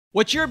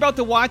What you're about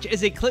to watch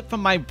is a clip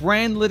from my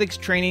BrandLytics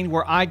training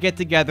where I get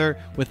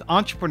together with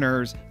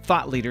entrepreneurs,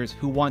 thought leaders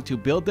who want to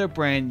build their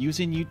brand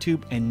using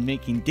YouTube and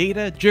making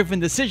data-driven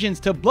decisions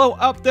to blow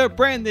up their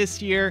brand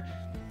this year.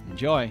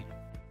 Enjoy.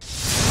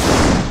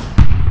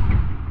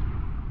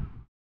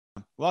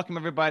 Welcome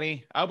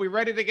everybody. Are we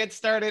ready to get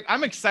started?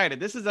 I'm excited.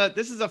 This is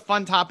a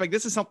fun topic.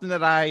 This is something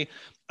that I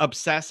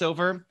obsess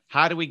over.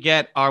 How do we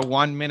get our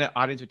 1 minute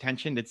audience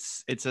retention?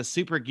 It's a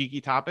super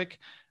geeky topic.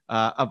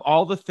 Of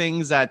all the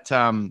things that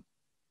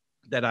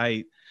that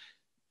I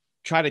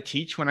try to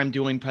teach when I'm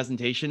doing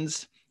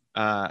presentations,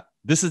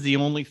 this is the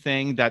only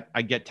thing that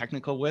I get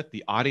technical with: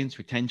 the audience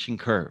retention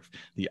curve.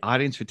 The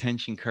audience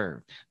retention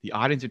curve. The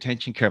audience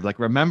retention curve. Like,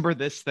 remember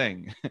this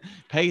thing.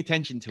 Pay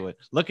attention to it.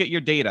 Look at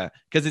your data,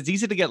 because it's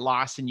easy to get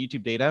lost in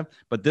YouTube data,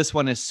 but this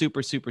one is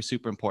super, super,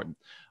 super important.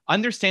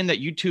 Understand that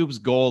YouTube's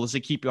goal is to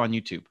keep you on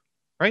YouTube.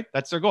 Right?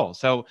 That's their goal.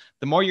 So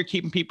the more you're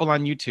keeping people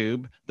on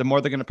YouTube, the more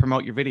they're going to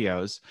promote your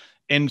videos.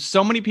 And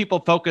so many people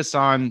focus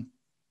on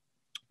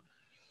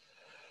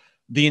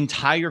the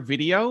entire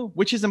video,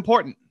 which is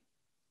important.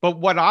 But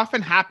what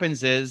often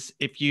happens is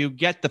if you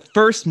get the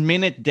first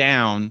minute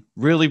down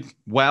really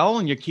well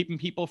and you're keeping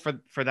people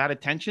for that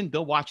attention,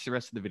 they'll watch the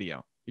rest of the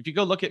video. If you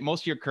go look at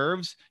most of your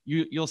curves,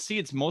 you'll see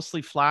it's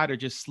mostly flat or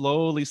just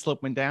slowly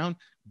sloping down.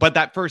 But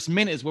that first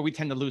minute is where we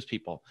tend to lose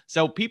people.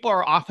 So people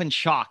are often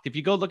shocked. If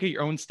you go look at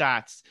your own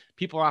stats,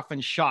 people are often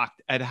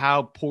shocked at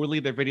how poorly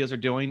their videos are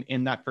doing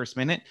in that first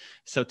minute.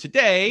 So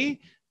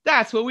today,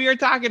 that's what we are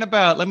talking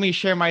about. Let me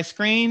share my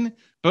screen.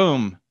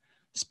 Boom.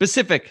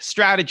 Specific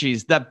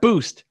strategies that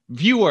boost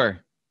viewer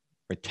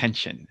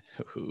retention.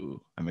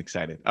 Ooh, I'm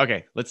excited.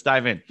 Okay, let's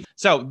dive in.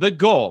 So the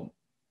goal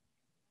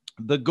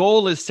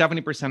is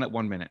 70% at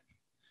 1 minute.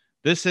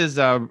 This is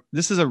a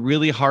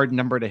really hard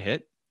number to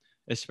hit,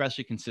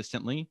 especially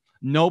consistently.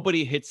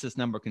 Nobody hits this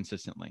number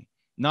consistently.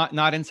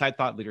 Not inside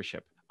thought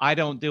leadership. I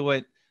don't do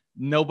it.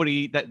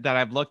 Nobody that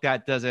I've looked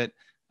at does it.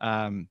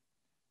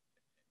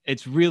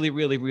 It's really,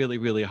 really, really,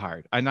 really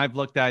hard. And I've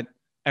looked at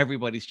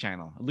everybody's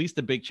channel, at least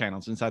the big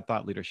channels inside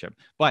thought leadership,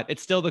 but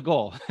it's still the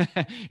goal.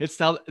 It's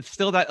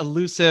still that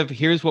elusive.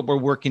 Here's what we're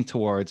working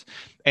towards.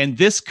 And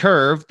this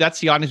curve, that's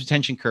the audience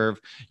retention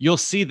curve. You'll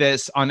see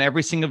this on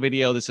every single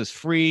video. This is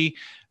free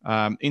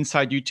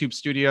inside YouTube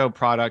Studio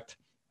product.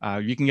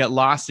 You can get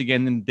lost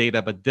again in the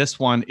data, but this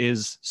one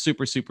is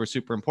super, super,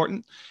 super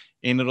important.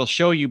 And it'll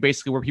show you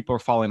basically where people are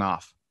falling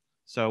off.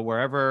 So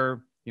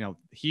wherever,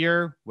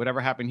 here, whatever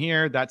happened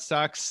here, that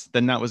sucks.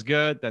 Then that was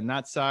good. Then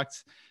that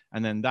sucks.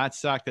 And then that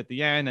sucked at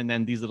the end. And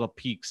then these little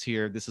peaks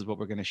here, this is what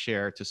we're going to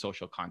share to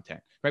social content,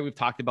 right? We've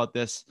talked about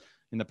this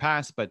in the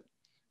past, but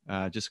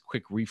just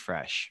quick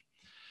refresh.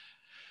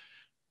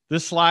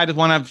 This slide is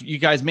one of you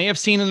guys may have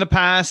seen in the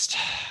past.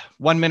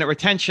 1 minute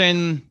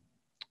retention.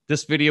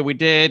 This video we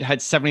did had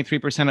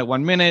 73% at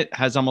 1 minute,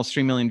 has almost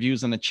 3 million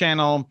views on the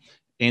channel.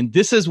 And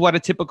this is what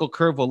a typical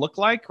curve will look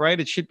like, right?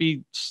 It should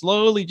be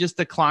slowly just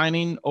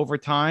declining over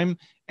time.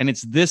 And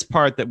it's this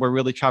part that we're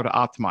really trying to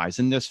optimize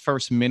in this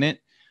first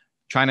minute,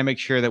 trying to make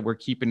sure that we're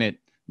keeping it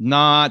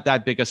not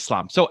that big a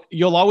slump. So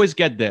you'll always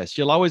get this.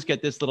 You'll always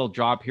get this little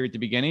drop here at the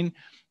beginning.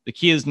 The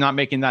key is not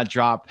making that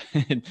drop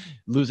and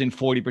losing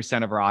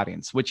 40% of our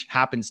audience, which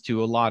happens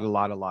to a lot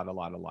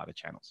of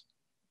channels.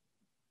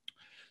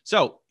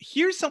 So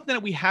here's something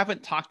that we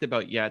haven't talked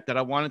about yet that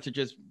I wanted to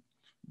just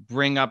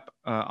bring up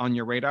on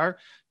your radar.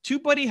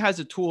 TubeBuddy has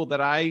a tool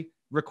that I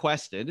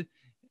requested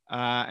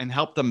and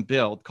helped them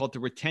build called the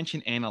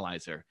Retention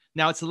Analyzer.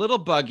 Now, it's a little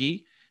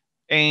buggy,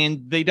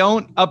 and they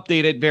don't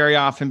update it very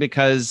often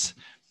because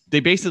they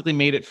basically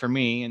made it for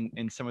me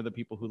and some of the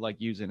people who like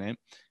using it.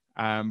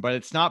 But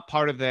it's not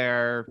part of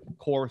their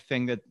core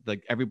thing that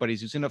like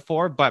everybody's using it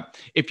for. But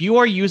if you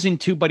are using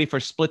TubeBuddy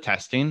for split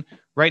testing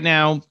right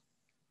now,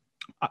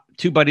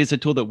 TubeBuddy is a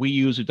tool that we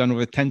use. We've done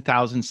over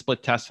 10,000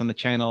 split tests on the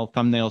channel,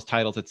 thumbnails,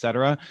 titles,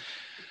 etc.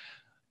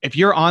 If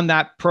you're on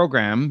that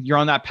program, you're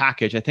on that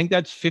package, I think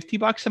that's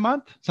 $50 a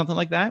month, something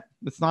like that.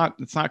 It's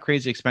not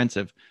crazy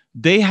expensive.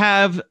 They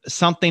have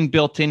something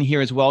built in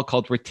here as well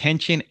called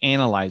Retention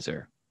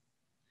Analyzer.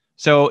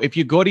 So if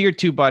you go to your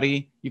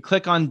TubeBuddy, you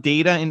click on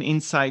Data and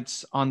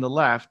Insights on the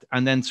left,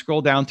 and then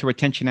scroll down to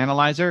Retention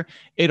Analyzer,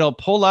 it'll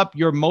pull up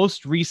your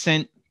most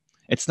recent.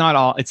 It's not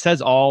all. It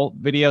says all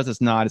videos.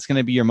 It's not. It's going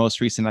to be your most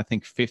recent, I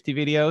think, 50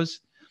 videos.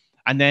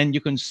 And then you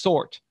can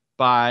sort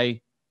by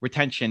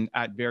retention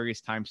at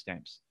various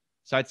timestamps.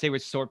 So I'd say we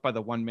sort by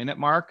the 1 minute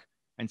mark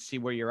and see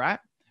where you're at.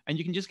 And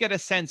you can just get a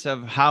sense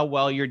of how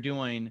well you're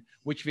doing,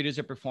 which videos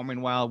are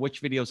performing well,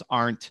 which videos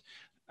aren't,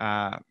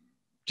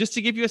 just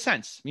to give you a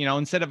sense.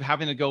 Instead of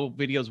having to go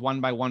videos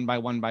one by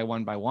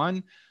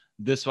one,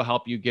 this will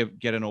help you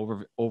get an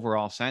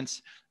overall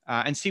sense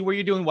and see where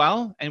you're doing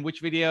well and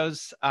which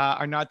videos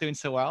are not doing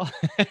so well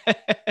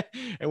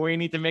and where you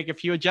need to make a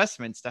few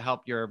adjustments to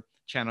help your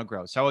channel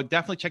grow. So I would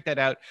definitely check that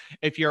out.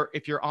 If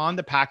you're on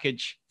the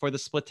package for the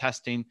split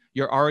testing,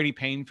 you're already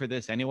paying for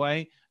this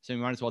anyway. So you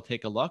might as well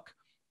take a look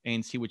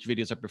and see which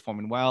videos are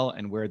performing well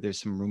and where there's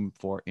some room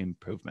for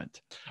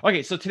improvement.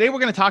 Okay, so today we're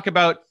going to talk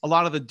about a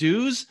lot of the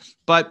do's,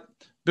 but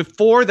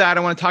before that,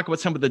 I want to talk about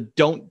some of the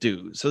don't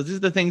do. So these are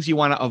the things you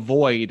want to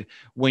avoid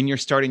when you're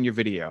starting your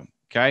video.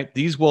 Okay.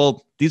 These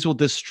will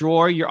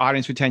destroy your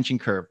audience retention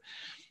curve.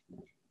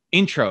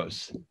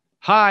 Intros.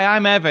 Hi,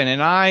 I'm Evan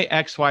and I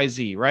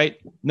XYZ, right?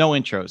 No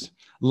intros.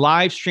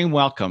 Live stream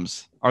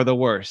welcomes are the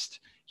worst.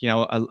 You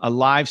know, a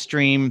live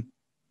stream,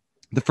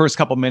 the first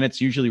couple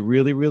minutes usually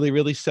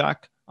really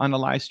suck on a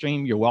live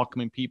stream. You're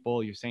welcoming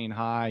people, you're saying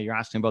hi, you're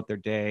asking about their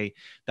day.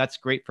 That's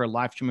great for a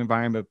live stream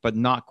environment, but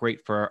not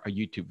great for a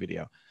YouTube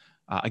video.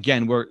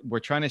 Again, we're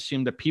trying to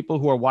assume that people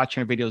who are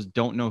watching our videos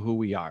don't know who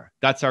we are.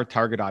 That's our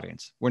target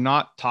audience. We're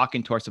not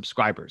talking to our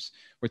subscribers.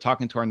 We're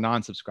talking to our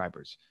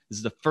non-subscribers. This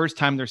is the first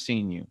time they're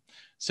seeing you.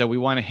 So we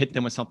want to hit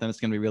them with something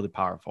that's going to be really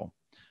powerful.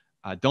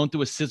 Don't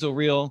do a sizzle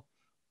reel.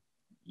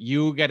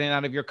 You getting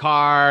out of your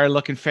car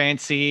looking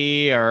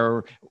fancy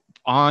or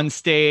on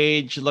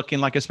stage looking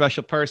like a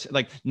special person.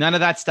 Like none of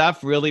that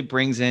stuff really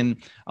brings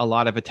in a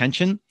lot of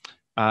attention.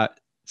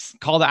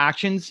 Call to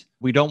actions.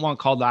 We don't want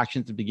call to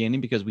actions at the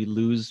beginning because we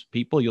lose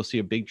people. You'll see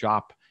a big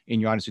drop in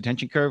your audience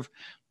retention curve.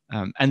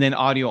 And then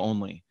audio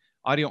only.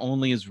 Audio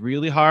only is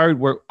really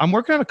hard. I'm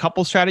working on a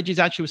couple strategies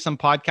actually with some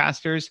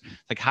podcasters.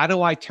 Like, how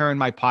do I turn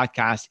my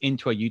podcast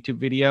into a YouTube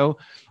video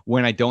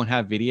when I don't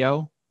have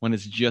video, when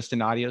it's just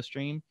an audio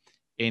stream?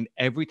 And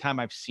every time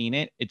I've seen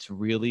it, it's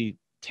really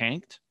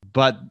tanked.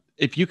 But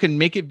if you can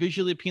make it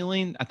visually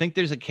appealing, I think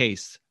there's a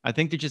case. I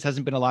think there just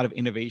hasn't been a lot of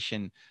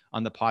innovation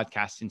on the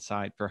podcasting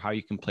side for how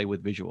you can play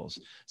with visuals.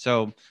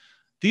 So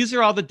these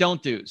are all the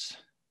don't do's.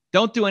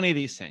 Don't do any of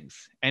these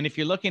things. And if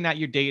you're looking at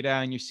your data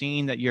and you're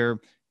seeing that you're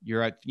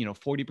at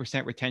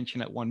 40%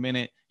 retention at 1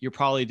 minute, you're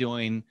probably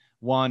doing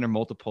one or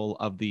multiple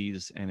of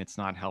these, and it's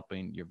not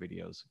helping your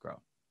videos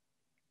grow.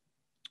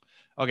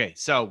 Okay,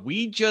 so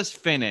we just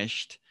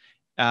finished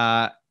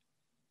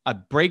a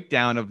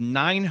breakdown of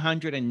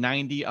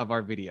 990 of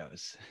our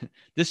videos.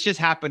 This just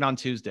happened on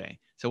Tuesday.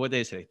 So what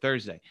day is today?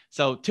 Thursday.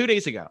 So 2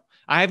 days ago.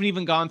 I haven't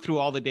even gone through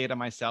all the data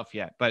myself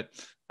yet, but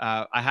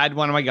I had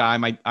one of my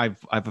guy. I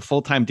have a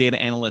full-time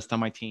data analyst on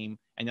my team,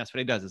 and that's what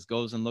he does: is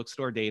goes and looks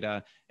through our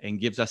data and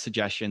gives us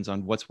suggestions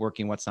on what's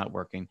working, what's not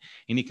working.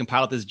 And he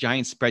compiled this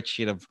giant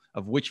spreadsheet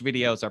of which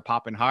videos are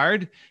popping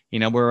hard. You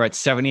know, we're at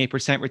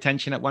 78%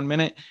 retention at 1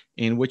 minute,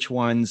 and which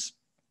ones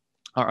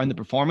are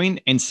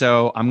underperforming. And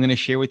so I'm going to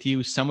share with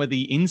you some of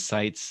the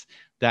insights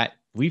that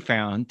we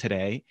found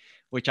today,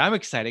 which I'm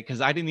excited because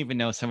I didn't even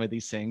know some of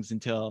these things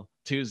until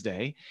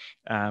Tuesday.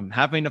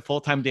 Having a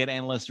full-time data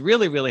analyst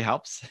really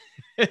helps.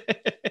 So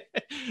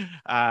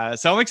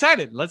I'm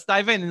excited. Let's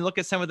dive in and look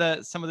at some of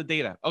the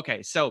data.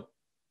 Okay, so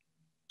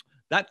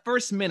that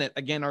first minute,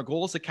 again, our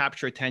goal is to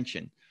capture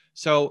attention.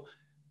 So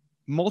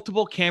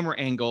multiple camera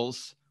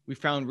angles we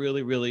found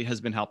really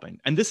has been helping.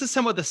 And this is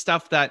some of the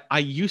stuff that I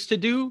used to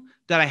do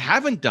that I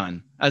haven't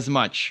done as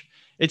much.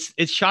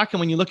 It's shocking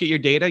when you look at your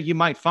data, you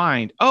might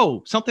find,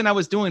 oh, something I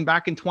was doing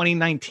back in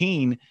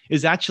 2019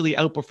 is actually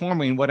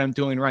outperforming what I'm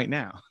doing right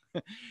now.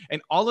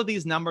 And all of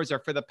these numbers are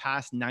for the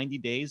past 90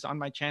 days on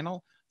my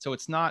channel. So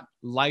it's not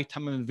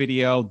lifetime of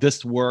video.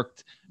 This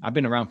worked. I've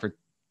been around for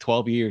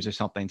 12 years or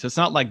something. So it's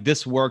not like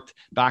this worked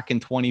back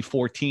in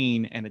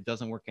 2014 and it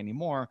doesn't work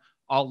anymore.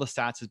 All the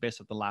stats is based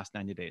on the last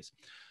 90 days.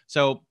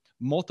 So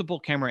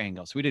multiple camera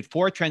angles. We did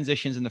 4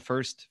 transitions in the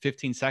first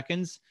 15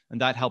 seconds, and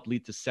that helped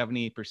lead to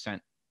 78%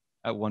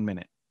 at 1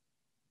 minute.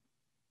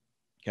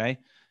 Okay.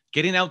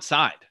 Getting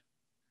outside,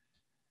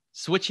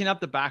 switching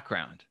up the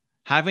background,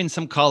 having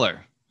some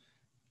color.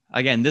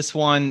 Again, this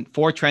one,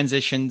 4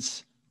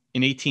 transitions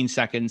in 18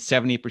 seconds,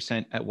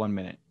 70% at 1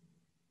 minute.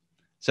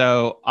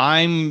 So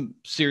I'm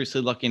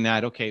seriously looking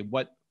at, okay,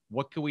 what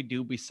could we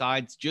do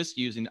besides just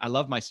using, I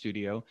love my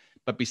studio,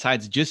 but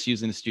besides just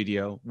using the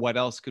studio, what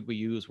else could we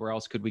use? Where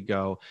else could we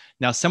go?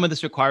 Now, some of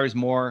this requires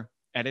more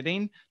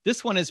editing.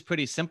 This one is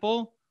pretty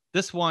simple.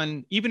 This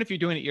one, even if you're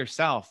doing it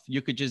yourself,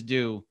 you could just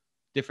do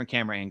different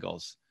camera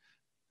angles.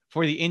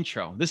 For the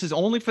intro, this is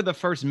only for the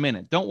first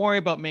minute. Don't worry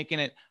about making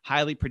it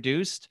highly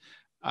produced.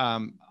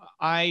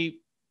 I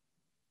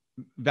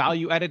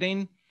value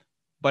editing,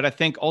 but I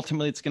think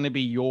ultimately it's going to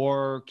be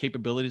your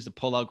capabilities to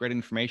pull out great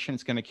information.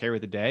 It's going to carry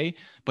the day.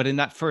 But in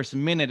that first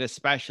minute,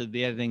 especially,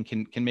 the editing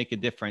can make a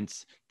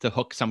difference to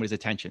hook somebody's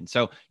attention.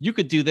 So you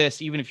could do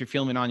this even if you're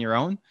filming on your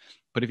own.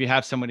 But if you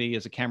have somebody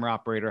as a camera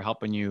operator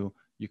helping you,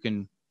 you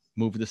can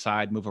move to the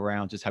side, move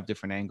around, just have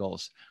different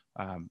angles.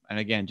 And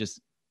again, just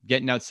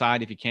getting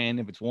outside if you can.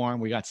 If it's warm,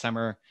 we got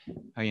summer,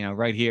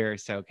 right here.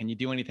 So can you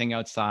do anything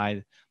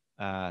outside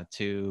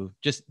to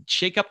just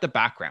shake up the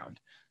background?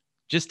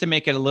 Just to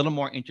make it a little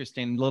more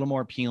interesting, a little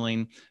more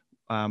appealing.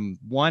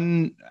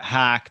 One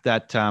hack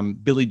that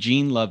Billy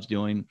Jean loves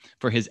doing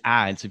for his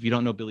ads. If you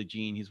don't know Billy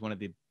Jean, he's one of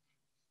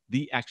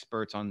the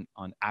experts on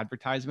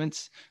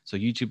advertisements. So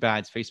YouTube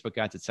ads, Facebook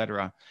ads,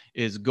 etc.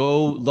 Is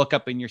go look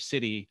up in your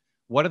city,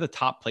 what are the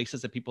top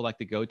places that people like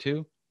to go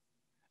to,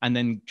 and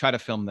then try to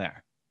film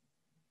there.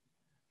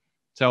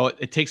 So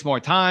it takes more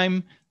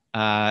time.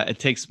 It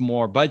takes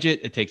more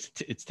budget. It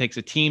takes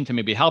a team to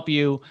maybe help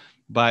you.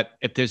 But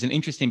if there's an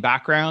interesting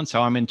background,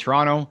 so I'm in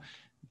Toronto,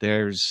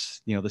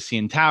 there's, the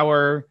CN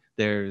Tower,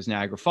 there's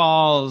Niagara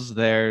Falls,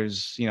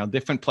 there's,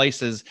 different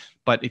places.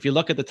 But if you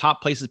look at the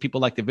top places people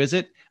like to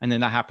visit, and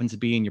then that happens to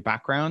be in your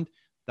background,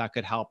 that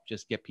could help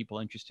just get people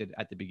interested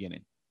at the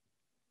beginning.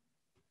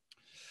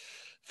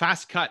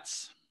 Fast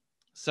cuts.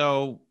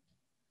 So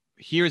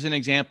here's an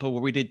example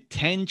where we did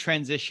 10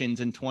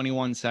 transitions in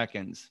 21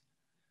 seconds,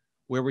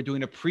 where we're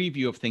doing a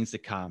preview of things to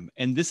come.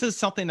 And this is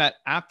something that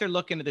after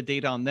looking at the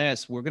data on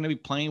this, we're going to be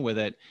playing with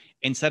it.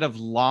 Instead of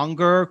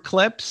longer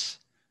clips,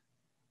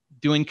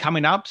 doing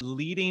coming up,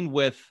 leading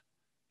with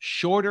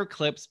shorter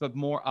clips, but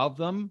more of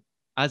them,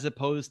 as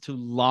opposed to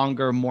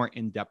longer, more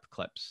in-depth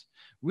clips.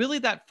 Really,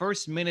 that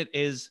first minute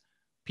is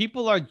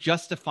people are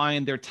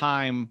justifying their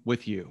time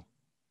with you.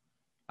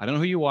 I don't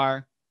know who you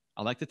are.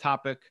 I like the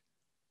topic.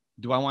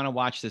 Do I want to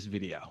watch this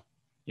video?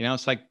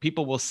 It's like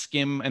people will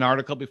skim an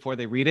article before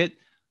they read it.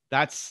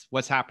 That's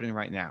what's happening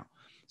right now.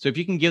 So if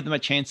you can give them a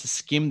chance to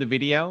skim the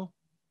video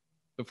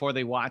before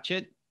they watch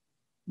it,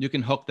 you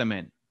can hook them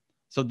in.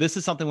 So this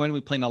is something we're going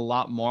to be playing a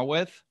lot more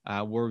with.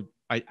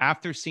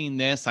 After seeing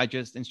this, I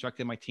just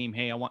instructed my team,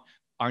 hey, I want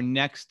our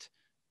next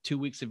 2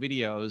 weeks of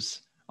videos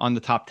on the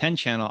top 10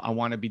 channel. I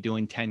want to be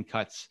doing 10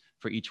 cuts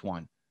for each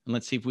one. And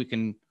let's see if we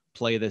can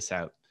play this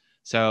out.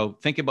 So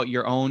think about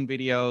your own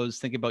videos,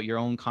 think about your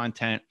own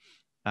content.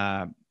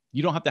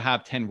 You don't have to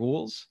have 10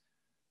 rules,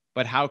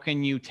 but how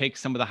can you take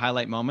some of the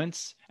highlight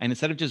moments and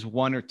instead of just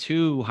 1 or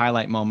 2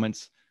 highlight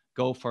moments,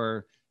 go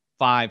for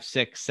 5,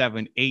 6,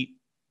 7, 8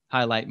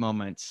 highlight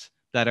moments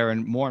that are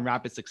more in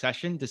rapid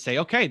succession to say,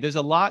 okay, there's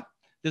a lot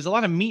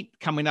of meat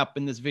coming up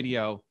in this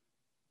video.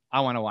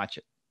 I want to watch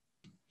it.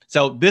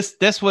 So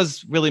this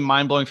was really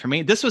mind blowing for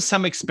me. This was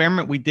some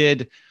experiment we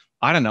did,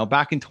 I don't know,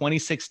 back in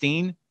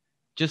 2016,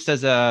 just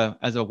as a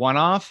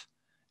one-off,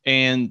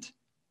 and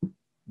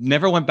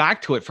never went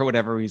back to it for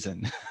whatever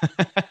reason.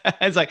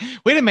 It's like,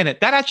 wait a minute,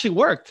 that actually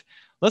worked.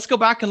 Let's go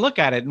back and look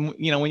at it. And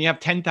when you have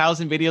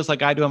 10,000 videos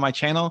like I do on my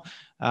channel,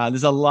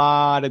 there's a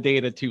lot of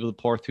data to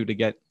pour through to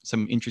get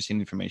some interesting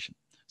information.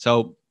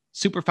 So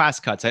super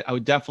fast cuts. I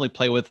would definitely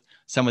play with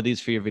some of these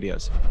for your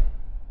videos.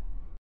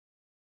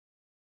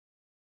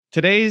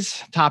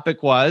 Today's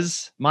topic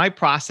was my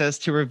process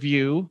to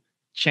review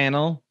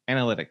channel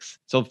analytics.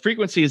 So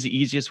frequency is the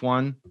easiest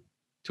one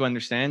to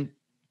understand.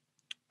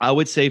 I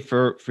would say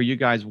for you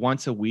guys,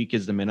 once a week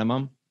is the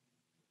minimum.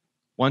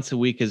 Once a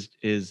week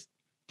is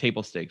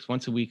table stakes.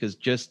 Once a week is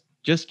just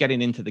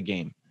getting into the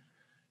game.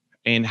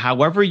 And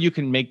however you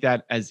can make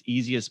that as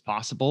easy as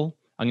possible,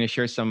 I'm going to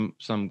share some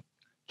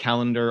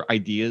calendar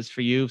ideas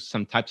for you,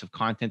 some types of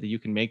content that you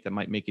can make that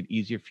might make it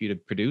easier for you to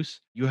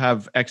produce. You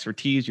have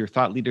expertise, you're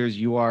thought leaders,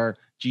 you are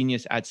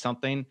genius at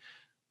something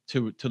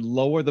to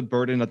lower the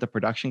burden of the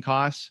production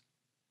costs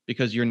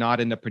because you're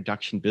not in the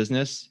production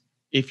business.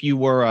 If you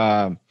were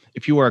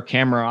a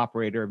camera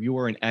operator, if you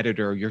were an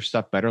editor, your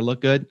stuff better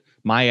look good.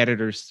 My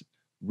editors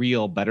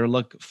reel better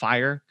look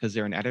fire because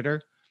they're an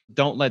editor.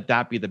 Don't let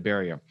that be the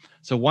barrier.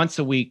 So once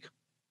a week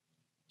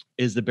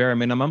is the bare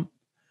minimum.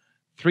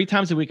 3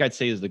 times a week, I'd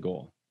say, is the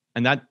goal.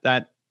 And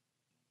that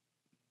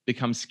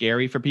becomes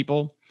scary for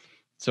people.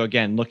 So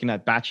again, looking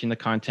at batching the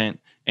content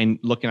and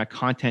looking at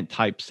content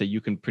types that you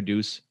can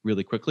produce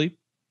really quickly.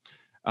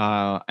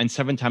 And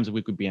 7 times a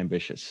week would be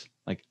ambitious.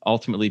 Like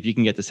ultimately, if you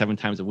can get to 7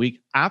 times a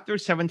week, after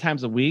 7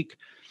 times a week,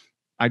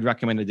 I'd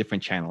recommend a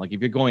different channel. Like if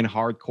you're going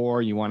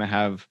hardcore, you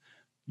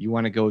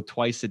want to go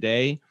twice a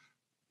day,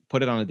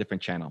 put it on a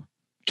different channel.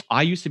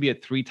 I used to be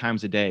at 3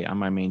 times a day on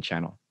my main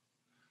channel.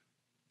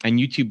 And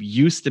YouTube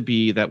used to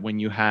be that when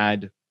you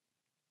had,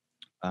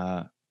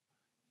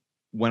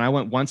 when I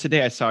went once a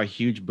day, I saw a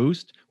huge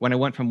boost. When I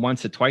went from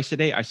once to twice a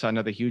day, I saw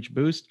another huge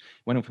boost.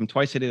 When I went from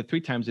twice a day to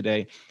 3 times a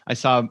day, I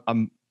saw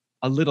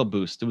a little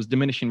boost. It was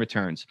diminishing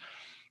returns.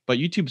 But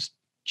YouTube's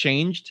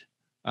changed.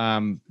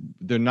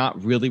 They're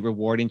not really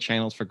rewarding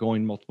channels for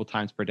going multiple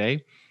times per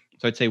day.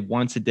 So I'd say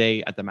once a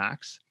day at the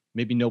max.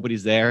 Maybe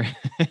nobody's there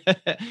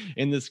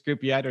in this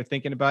group yet or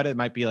thinking about it. It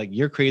might be like,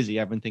 you're crazy.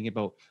 I've been thinking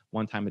about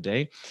 1 time a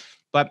day.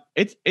 But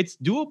it's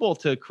doable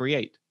to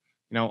create.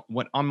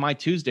 When on my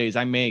Tuesdays,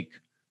 I make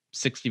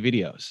 60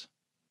 videos.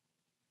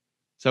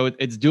 So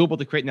it's doable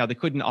to create. Now, they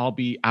couldn't all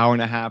be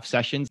 1.5-hour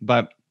sessions,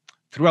 but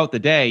throughout the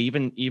day,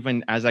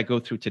 even as I go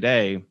through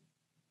today,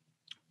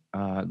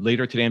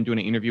 later today, I'm doing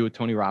an interview with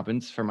Tony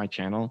Robbins for my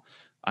channel.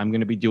 I'm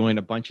going to be doing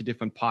a bunch of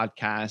different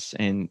podcasts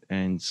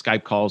and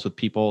Skype calls with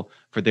people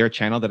for their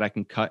channel that I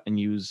can cut and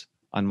use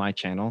on my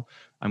channel.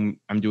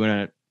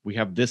 We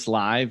have this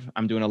live.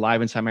 I'm doing a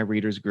live inside my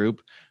readers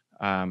group.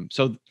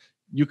 So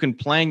you can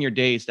plan your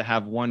days to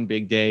have one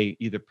big day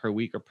either per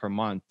week or per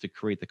month to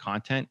create the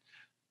content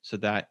so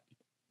that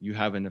you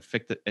have an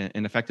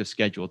effective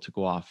schedule to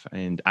go off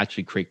and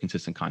actually create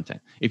consistent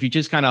content. If you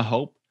just kind of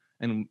hope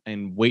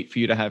and wait for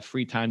you to have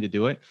free time to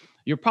do it,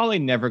 you're probably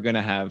never going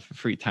to have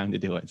free time to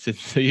do it.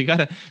 So you got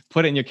to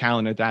put it in your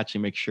calendar to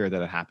actually make sure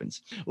that it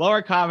happens.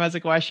 Laura Cobb has a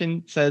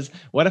question, says,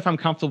 what if I'm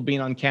comfortable being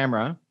on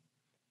camera,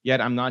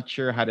 yet I'm not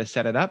sure how to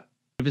set it up?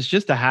 If it's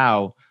just the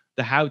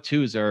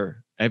how-tos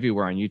are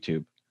everywhere on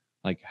YouTube.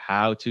 like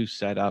how to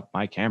set up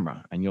my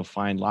camera, and you'll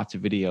find lots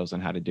of videos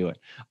on how to do it.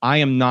 I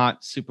am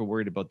not super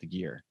worried about the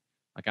gear.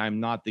 Like, I'm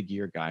not the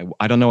gear guy.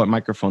 I don't know what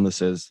microphone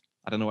this is.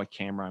 I don't know what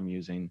camera I'm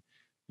using.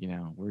 You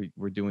know,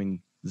 we're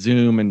doing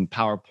Zoom and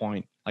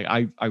PowerPoint.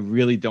 Like, I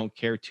really don't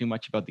care too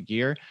much about the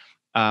gear.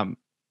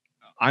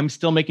 I'm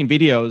still making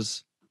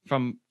videos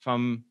from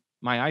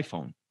my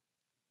iPhone.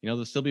 You know,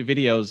 there'll still be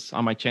videos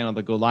on my channel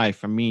that go live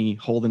from me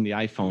holding the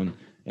iPhone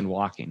and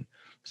walking.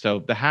 So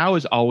the how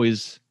is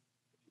always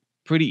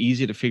pretty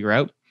easy to figure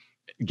out.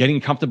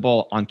 Getting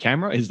comfortable on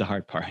camera is the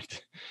hard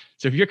part.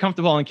 So if you're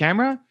comfortable on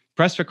camera,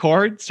 press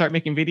record, start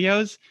making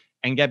videos,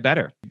 and get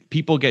better.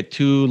 People get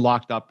too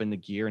locked up in the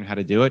gear and how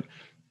to do it.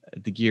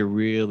 The gear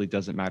really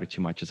doesn't matter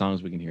too much as long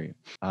as we can hear you.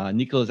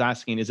 Nicola is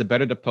asking, is it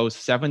better to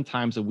post 7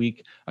 times a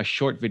week a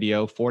short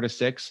video, 4 to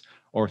 6,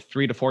 or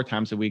 3 to 4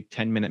 times a week,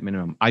 10-minute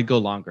minimum? I'd go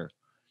longer.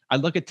 I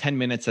look at 10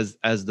 minutes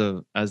as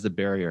the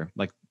barrier.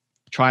 Like,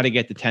 try to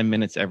get to 10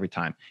 minutes every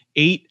time.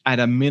 8 at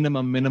a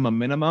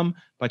minimum,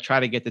 but try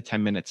to get to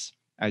 10 minutes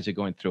as you're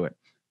going through it.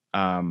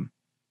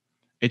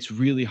 It's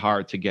really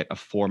hard to get a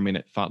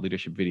 4-minute thought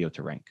leadership video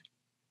to rank.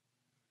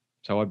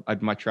 So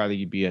I'd much rather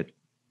you be at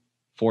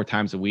 4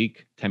 times a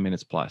week, 10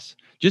 minutes plus.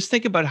 Just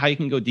think about how you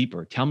can go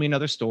deeper. Tell me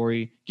another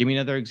story. Give me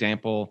another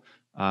example.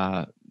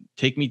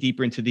 Take me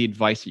deeper into the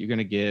advice that you're going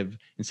to give.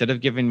 Instead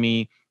of giving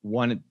me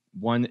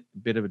one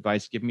bit of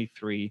advice, give me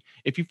 3.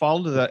 If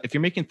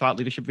you're making thought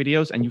leadership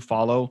videos and you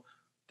follow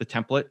the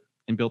template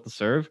in Built to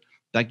Serve,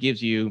 that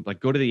gives you, like,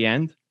 go to the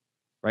end,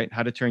 right?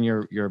 How to turn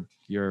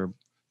your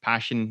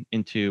passion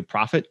into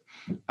profit.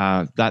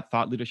 That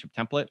thought leadership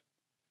template.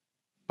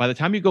 By the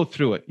time you go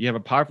through it, you have a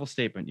powerful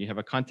statement, you have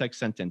a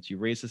context sentence, you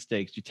raise the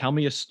stakes, you tell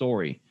me a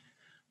story,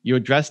 you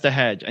address the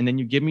hedge, and then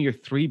you give me your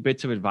 3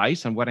 bits of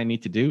advice on what I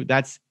need to do.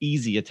 That's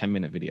easy, a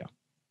 10-minute video.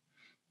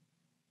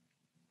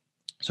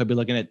 So I'd be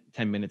looking at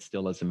 10 minutes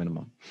still as a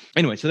minimum.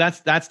 Anyway, so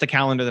that's the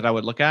calendar that I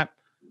would look at.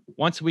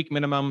 Once a week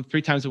minimum,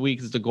 3 times a week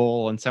is the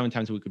goal, and 7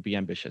 times a week would be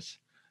ambitious.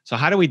 So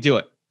how do we do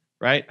it,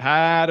 right?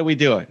 How do we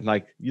do it?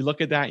 Like, you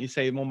look at that, you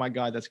say, oh my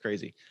God, that's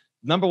crazy.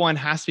 Number 1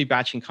 has to be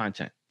batching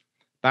content.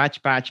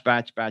 Batch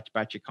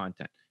your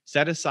content.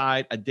 Set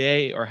aside a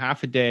day or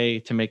half a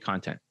day to make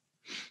content.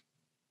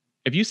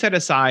 If you set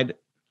aside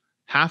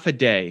half a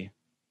day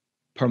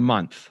per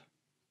month,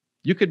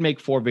 you could make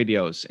 4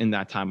 videos in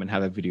that time and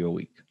have a video a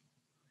week.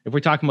 If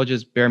we're talking about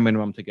just bare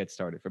minimum to get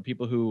started, for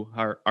people who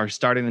are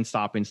starting and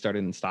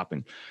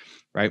stopping,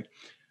 right?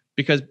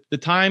 Because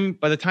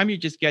by the time you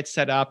just get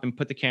set up and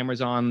put the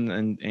cameras on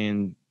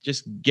and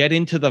just get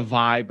into the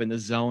vibe and the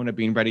zone of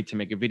being ready to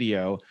make a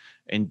video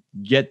and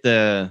get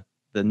the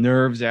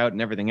nerves out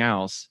and everything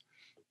else,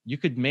 you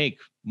could make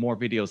more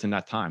videos in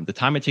that time. The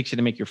time it takes you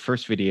to make your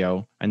first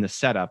video and the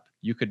setup,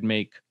 you could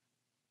make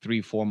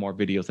 3-4 more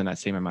videos in that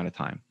same amount of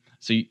time.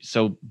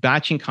 So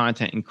batching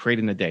content and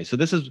creating a day. So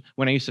this is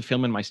when I used to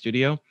film in my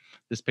studio.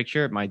 This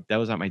picture, that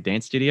was at my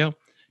dance studio.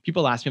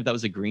 People asked me if that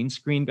was a green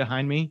screen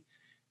behind me.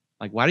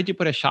 Like, why did you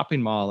put a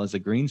shopping mall as a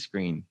green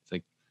screen? It's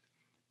like,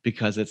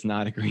 because it's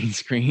not a green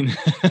screen.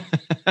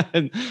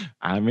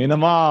 I'm in a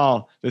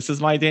mall. This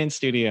is my dance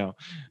studio.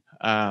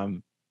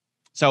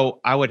 So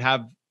I would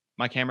have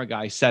my camera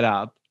guy set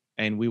up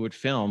and we would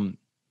film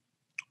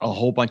a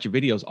whole bunch of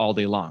videos all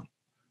day long,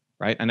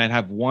 right? And I'd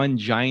have one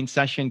giant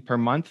session per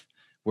month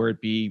where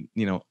it'd be,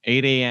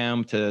 8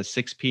 a.m. to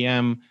 6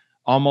 p.m.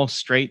 almost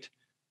straight,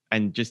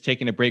 and just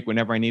taking a break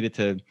whenever I needed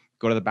to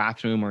go to the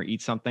bathroom or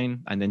eat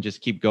something, and then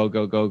just keep go.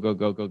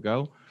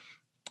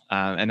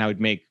 And I would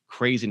make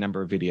crazy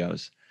number of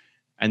videos,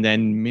 and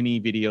then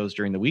mini videos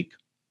during the week.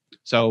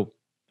 So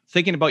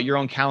thinking about your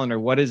own calendar,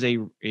 what is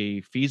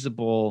a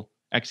feasible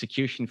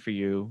execution for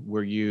you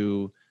where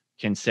you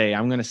can say,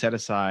 I'm going to set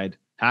aside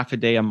half a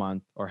day a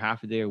month or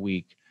half a day a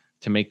week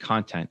to make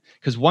content?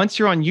 Because once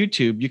you're on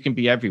YouTube, you can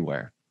be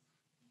everywhere,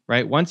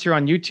 right? Once you're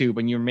on YouTube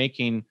and you're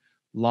making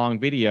long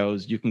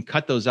videos, you can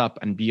cut those up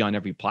and be on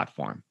every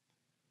platform.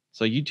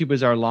 So YouTube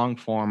is our long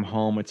form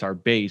home. It's our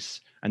base.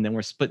 And then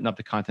we're splitting up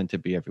the content to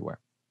be everywhere.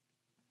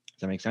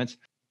 Does that make sense?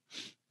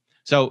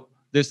 So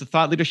there's the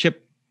thought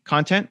leadership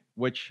content,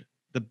 which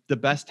the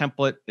best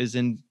template is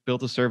in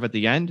Built to Serve at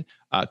the end.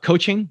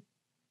 Coaching,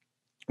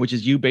 which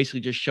is you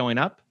basically just showing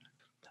up.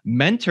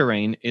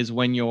 Mentoring is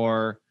when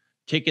you're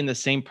taking the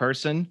same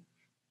person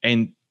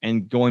and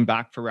going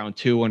back for round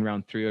 2 and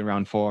round 3 and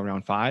round 4 and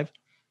round 5.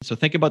 So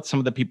think about some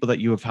of the people that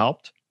you have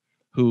helped,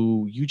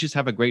 who you just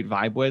have a great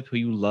vibe with, who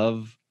you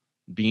love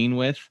being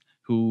with,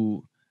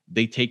 who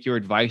they take your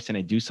advice and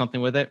they do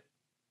something with it.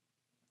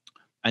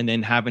 And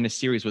then having a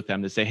series with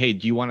them to say, hey,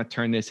 do you want to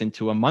turn this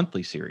into a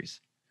monthly series?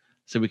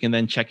 So we can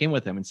then check in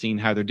with them and seeing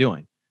how they're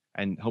doing.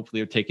 And hopefully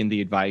they're taking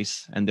the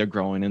advice and they're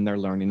growing and they're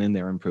learning and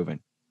they're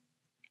improving.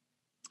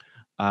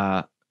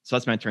 So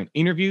that's mentoring.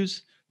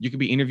 Interviews, you could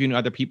be interviewing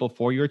other people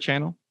for your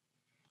channel.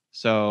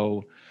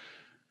 So,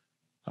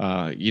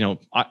 I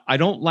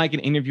don't like an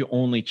interview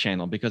only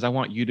channel because I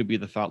want you to be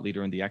the thought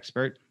leader and the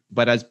expert.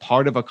 But as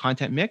part of a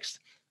content mix,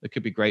 it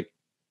could be great.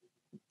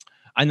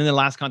 And then the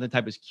last content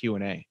type is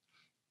Q&A.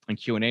 And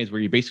Q&A is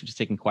where you're basically just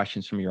taking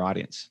questions from your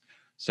audience.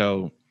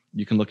 So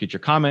you can look at your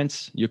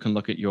comments. You can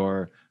look at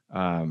your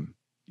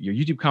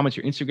YouTube comments,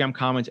 your Instagram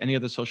comments, any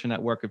other social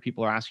network if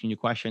people are asking you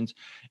questions.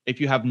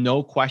 If you have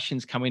no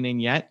questions coming in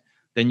yet,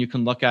 then you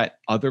can look at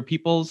other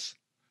people's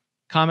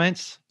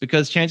comments,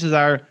 because chances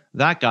are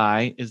that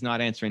guy is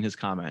not answering his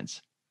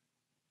comments.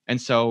 And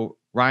so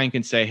Ryan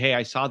can say, hey,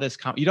 I saw this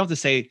comment. You don't have to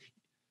say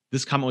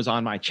this comment was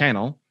on my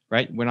channel,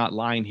 right? We're not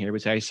lying here. We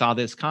say, I saw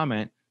this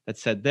comment that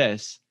said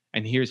this,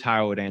 and here's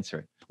how I would answer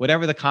it.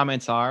 Whatever the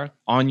comments are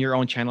on your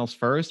own channels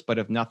first, but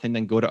if nothing,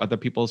 then go to other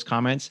people's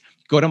comments.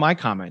 Go to my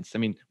comments. I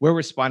mean, we're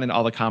responding to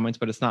all the comments,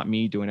 but it's not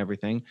me doing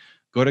everything.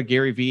 Go to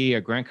Gary Vee or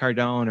Grant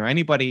Cardone or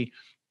anybody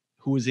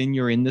who is in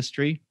your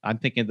industry. I'm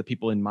thinking of the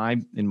people in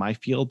my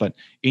field, but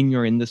in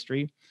your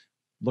industry,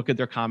 look at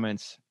their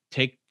comments,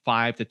 take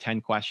 5 to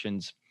 10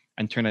 questions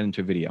and turn it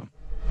into a video.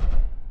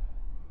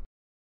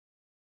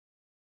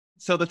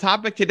 So the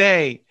topic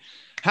today,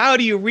 how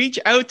do you reach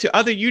out to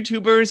other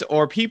YouTubers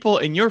or people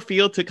in your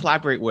field to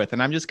collaborate with?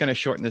 And I'm just going to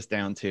shorten this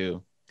down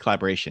to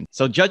collaboration.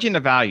 So judging the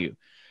value.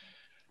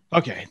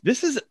 Okay,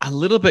 this is a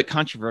little bit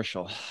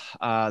controversial,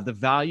 the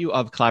value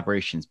of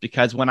collaborations,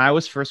 because when I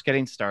was first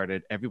getting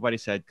started, everybody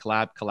said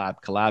collab,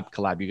 collab, collab,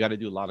 collab. You got to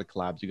do a lot of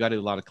collabs. You got to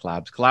do a lot of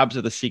collabs. Collabs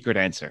are the secret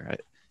answer.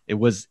 It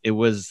was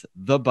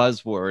the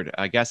buzzword,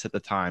 I guess, at the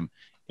time.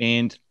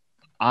 And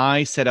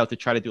I set out to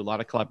try to do a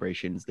lot of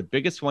collaborations. The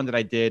biggest one that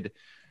I did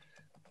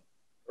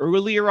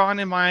earlier on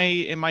in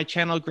my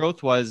channel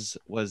growth was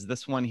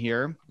this one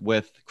here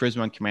with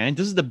Charisma on Command.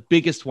 This is the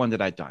biggest one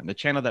that I've done. The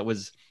channel that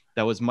was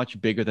much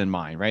bigger than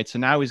mine, right? So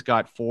now he's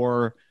got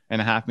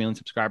 4.5 million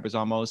subscribers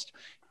almost.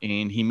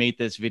 And he made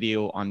this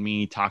video on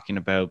me talking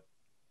about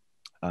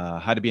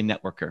how to be a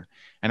networker.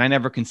 And I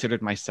never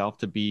considered myself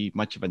to be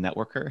much of a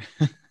networker.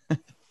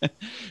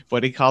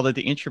 But he called it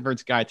the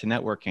introvert's guide to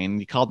networking.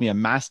 He called me a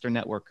master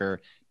networker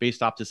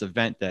based off this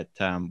event that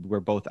we're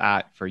both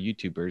at for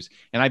YouTubers.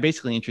 And I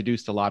basically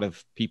introduced a lot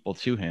of people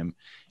to him.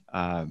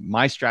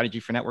 My strategy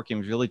for networking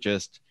was really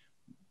just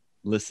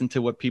listen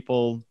to what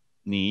people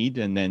need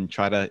and then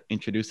try to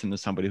introduce them to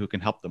somebody who can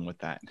help them with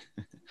that.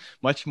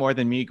 Much more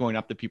than me going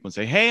up to people and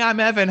say, hey, I'm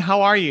Evan,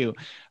 how are you?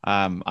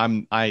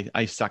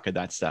 I suck at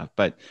that stuff,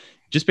 but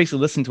just basically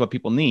listen to what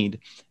people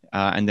need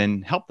and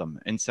then help them.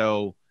 And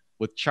so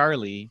with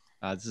Charlie,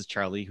 this is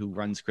Charlie who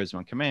runs Charisma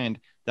on Command.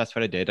 That's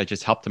what I did. I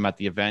just helped him at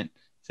the event,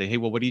 say, hey,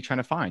 well, what are you trying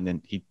to find?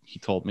 And he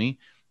told me,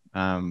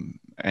 and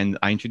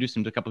I introduced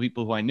him to a couple of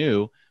people who I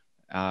knew.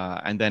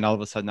 And then all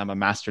of a sudden I'm a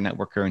master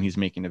networker and he's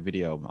making a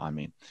video on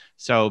me.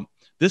 So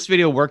this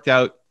video worked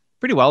out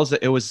pretty well.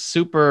 It was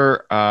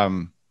super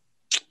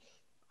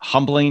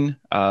humbling,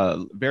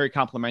 very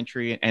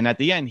complimentary. And at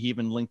the end, he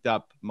even linked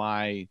up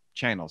my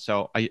channel.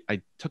 So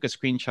I took a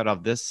screenshot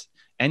of this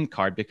end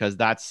card, because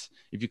that's,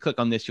 if you click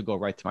on this, you'll go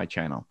right to my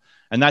channel.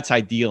 And that's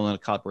ideal in a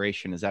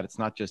collaboration, is that it's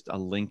not just a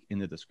link in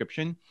the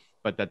description,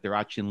 but that they're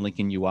actually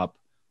linking you up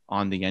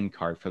on the end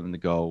card for them to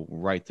go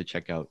right to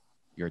check out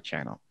your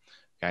channel.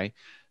 Okay.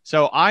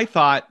 So I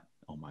thought,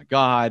 oh my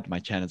God, my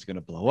channel is going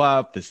to blow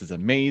up. This is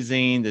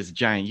amazing. This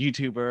giant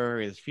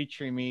YouTuber is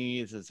featuring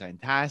me. This is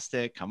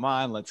fantastic. Come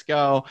on, let's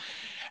go.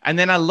 And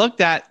then I looked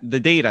at the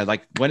data,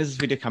 like, when is this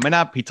video coming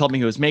up? He told me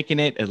he was making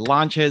it. It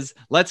launches.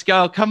 Let's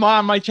go. Come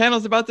on. My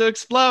channel's about to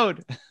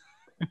explode.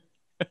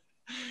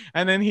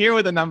 And then here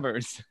were the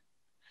numbers.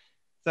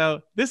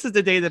 So this is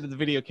the day that the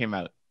video came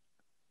out.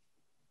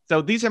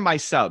 So these are my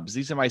subs.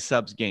 These are my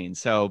subs gained.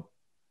 So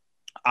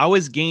I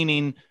was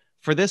gaining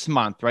for this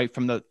month, right?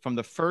 From the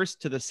 1st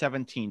to the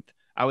 17th,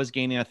 I was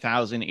gaining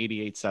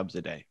 1,088 subs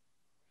a day.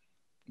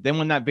 Then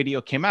when that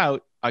video came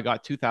out, I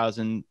got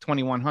 2,000,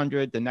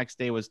 2,100. The next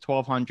day was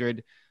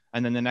 1,200.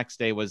 And then the next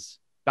day was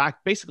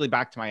basically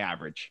back to my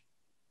average.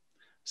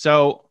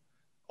 So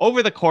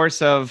over the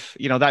course of,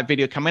 that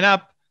video coming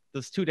up,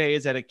 those 2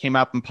 days that it came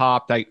up and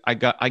popped,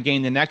 I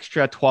gained an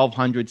extra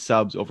 1,200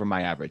 subs over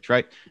my average,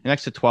 right? An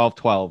extra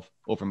 12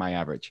 over my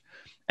average.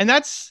 And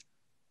that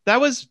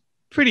was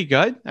pretty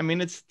good. I mean,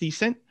 it's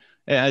decent.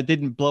 It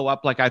didn't blow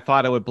up like I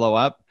thought it would blow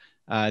up.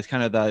 It's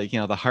kind of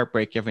the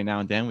heartbreak every now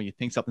and then when you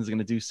think something's going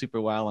to do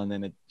super well and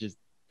then it just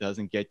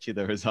doesn't get you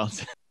the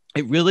results.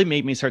 It really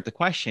made me start to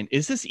question,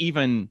 is this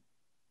even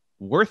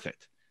worth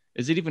it?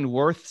 Is it even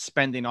worth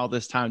spending all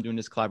this time doing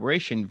this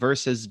collaboration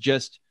versus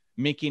just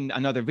making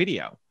another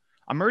video?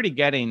 I'm already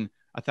getting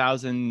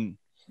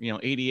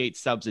 1,088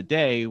 subs a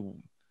day.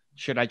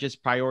 Should I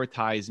just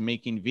prioritize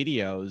making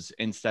videos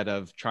instead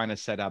of trying to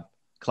set up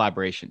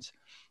collaborations?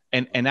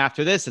 And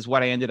after this is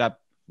what I ended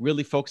up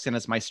really focusing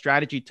as my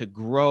strategy to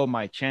grow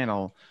my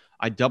channel.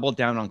 I doubled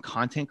down on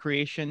content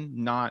creation,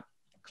 not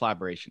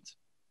collaborations.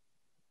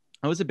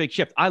 It was a big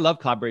shift. I love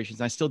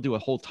collaborations. I still do a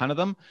whole ton of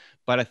them,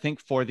 but I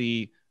think for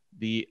the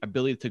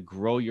ability to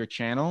grow your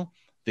channel,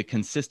 the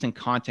consistent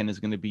content is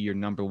going to be your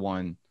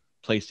 #1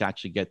 place to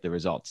actually get the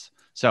results.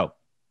 So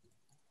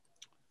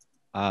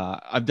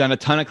I've done a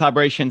ton of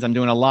collaborations. I'm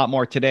doing a lot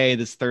more today.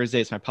 This Thursday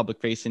is my public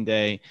facing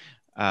day.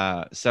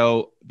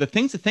 So the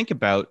things to think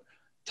about: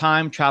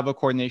 time, travel,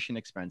 coordination,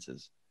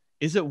 expenses.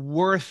 is it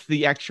worth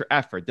the extra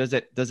effort? Does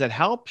it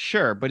help?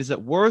 Sure. But is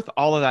it worth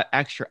all of that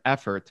extra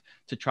effort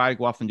to try to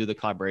go off and do the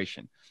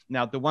collaboration?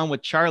 Now, the one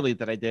with Charlie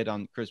that I did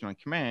on Charisma on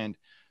Command,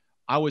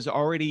 I was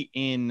already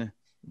in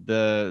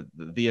the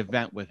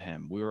event with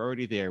him. We were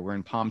already there. We're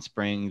in Palm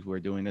Springs. We're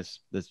doing this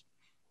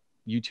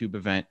YouTube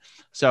event.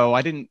 So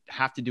I didn't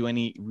have to do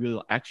any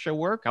real extra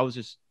work. I was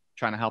just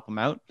trying to help him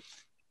out.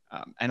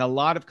 And a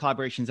lot of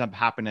collaborations have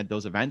happened at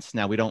those events.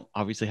 Now, we don't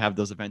obviously have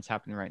those events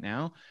happening right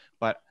now,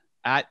 but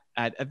at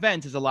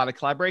events, there's a lot of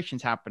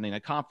collaborations happening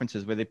at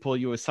conferences where they pull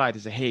you aside to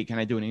say, hey, can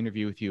I do an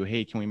interview with you?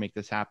 Hey, can we make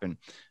this happen?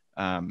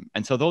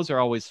 And so those are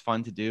always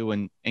fun to do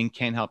and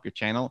can help your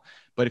channel.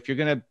 But if you're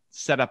going to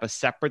set up a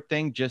separate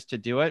thing just to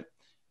do it,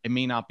 it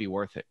may not be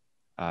worth it.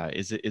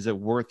 Is it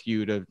worth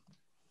you to,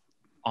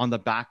 on the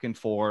back and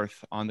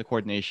forth, on the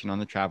coordination, on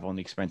the travel and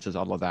the expenses,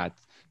 all of that,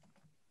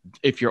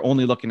 if you're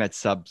only looking at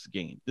subs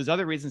gained? There's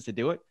other reasons to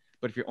do it,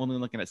 but if you're only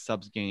looking at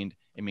subs gained,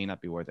 it may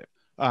not be worth it.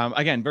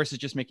 Again, versus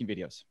just making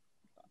videos.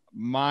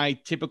 My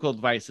typical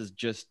advice is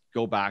just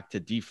go back to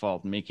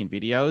default making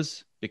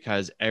videos,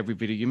 because every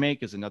video you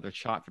make is another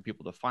shot for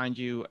people to find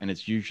you. And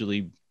it's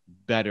usually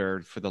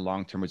better for the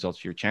long-term results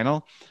for your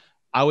channel.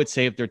 I would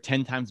say if they're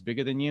 10 times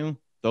bigger than you,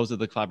 those are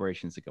the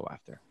collaborations to go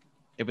after.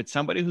 If it's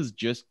somebody who's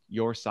just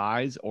your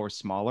size or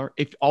smaller,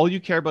 if all you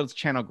care about is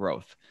channel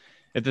growth,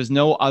 if there's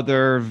no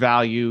other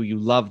value, you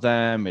love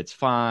them, it's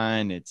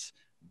fun, it's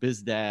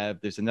biz dev,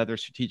 there's another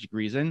strategic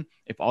reason.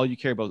 If all you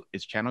care about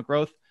is channel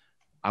growth,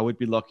 I would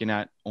be looking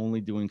at only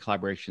doing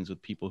collaborations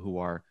with people who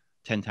are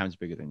 10 times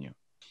bigger than you.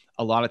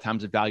 A lot of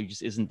times the value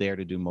just isn't there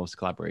to do most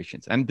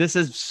collaborations. And this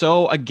is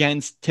so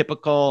against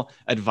typical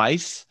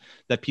advice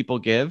that people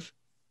give.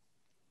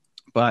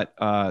 But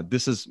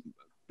this has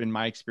been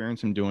my experience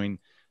from doing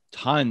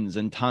tons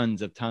and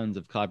tons of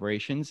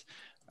collaborations,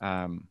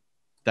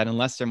 that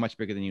unless they're much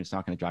bigger than you, it's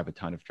not going to drive a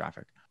ton of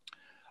traffic.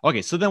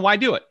 Okay, so then why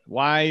do it?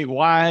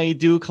 Why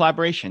do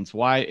collaborations?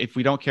 Why, if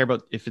we don't care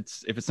about, if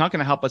it's not going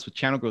to help us with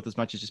channel growth as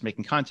much as just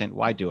making content,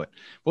 why do it?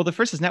 Well, the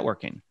first is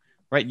networking,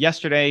 right?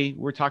 Yesterday,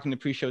 we're talking to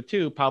pre-show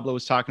too. Pablo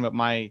was talking about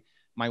my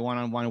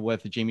one-on-one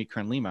with Jamie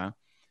Kern-Lima.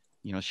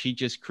 You know, she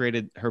just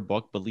created her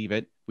book, Believe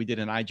It. We did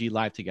an IG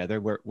live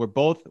together. We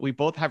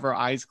both have our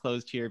eyes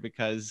closed here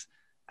because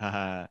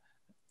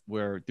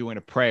we're doing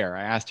a prayer.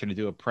 I asked her to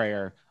do a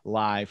prayer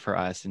live for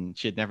us, and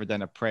she had never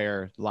done a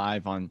prayer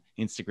live on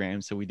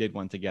Instagram. So we did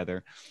one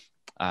together.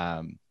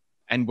 And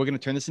we're going to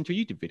turn this into a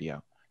YouTube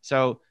video.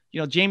 So,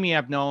 you know, Jamie,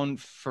 I've known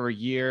for a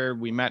year.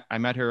 I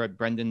met her at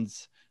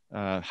Brendon's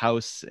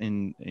house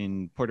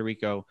in Puerto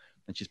Rico,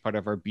 and she's part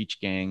of our beach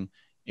gang.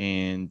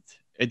 And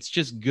it's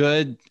just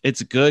good.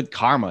 It's good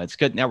karma. It's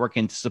good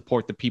networking to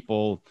support the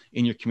people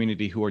in your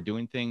community who are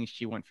doing things.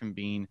 She went from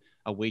being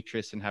a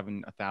waitress and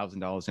having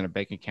 $1,000 in a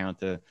bank account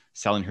to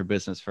selling her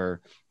business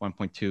for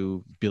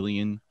 1.2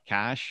 billion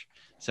cash.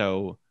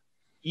 So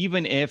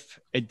even if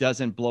it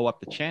doesn't blow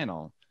up the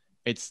channel,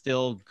 it's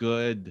still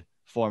good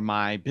for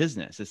my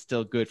business. It's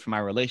still good for my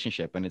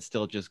relationship, and it's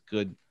still just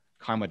good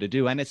karma to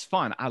do. And it's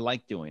fun. I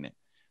like doing it,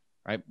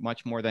 right?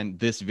 Much more than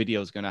this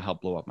video is going to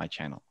help blow up my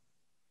channel.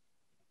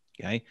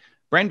 Okay.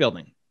 Brand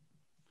building.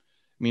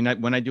 I mean,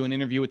 when I do an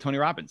interview with Tony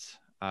Robbins,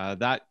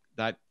 that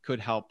could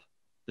help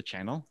the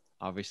channel,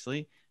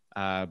 obviously.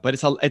 But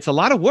it's a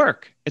lot of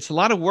work. It's a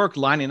lot of work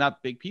lining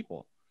up big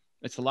people.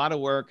 It's a lot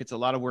of work. It's a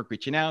lot of work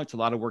reaching out. It's a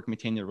lot of work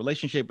maintaining the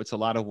relationship. It's a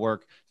lot of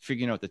work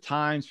figuring out the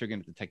times, figuring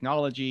out the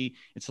technology.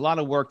 It's a lot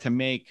of work to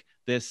make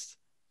this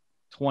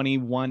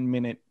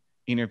 21-minute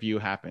interview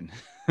happen.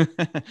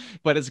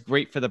 But it's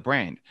great for the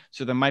brand.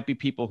 So there might be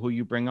people who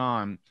you bring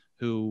on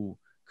who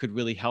could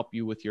really help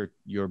you with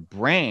your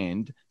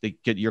brand.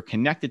 You're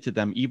connected to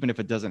them, even if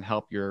it doesn't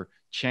help your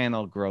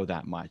channel grow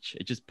that much.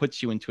 It just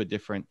puts you into a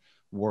different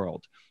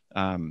world.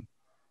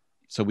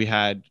 So we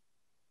had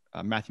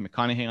Matthew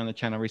McConaughey on the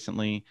channel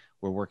recently.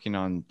 We're working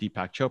on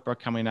Deepak Chopra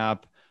coming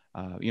up.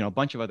 A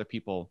bunch of other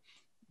people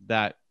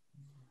that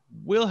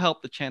will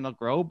help the channel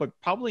grow, but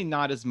probably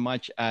not as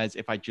much as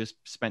if I just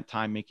spent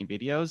time making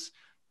videos.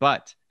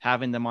 But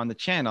having them on the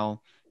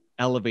channel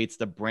elevates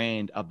the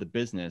brand of the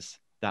business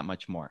that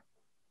much more.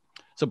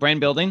 So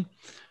brand building,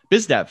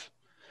 biz dev.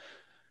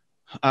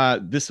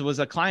 This was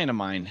a client of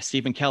mine,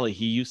 Stephen Kelly.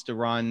 He used to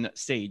run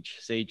Sage.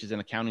 Sage is an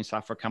accounting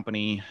software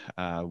company,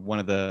 one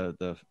of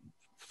the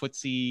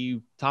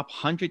FTSE top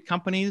 100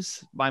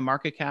 companies by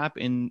market cap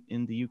in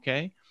the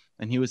UK.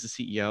 And he was the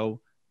CEO,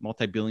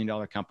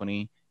 multi-billion-dollar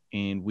company.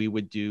 And we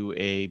would do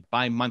a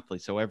bi-monthly.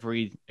 So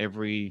every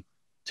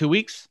 2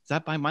 weeks, is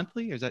that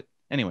bi-monthly? Or is that,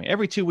 anyway,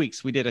 every 2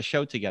 weeks, we did a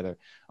show together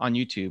on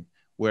YouTube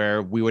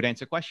where we would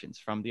answer questions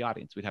from the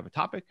audience. We'd have a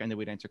topic and then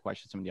we'd answer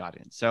questions from the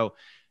audience. So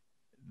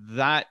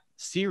that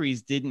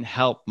series didn't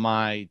help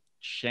my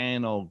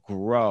channel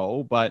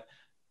grow, but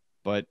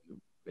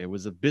it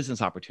was a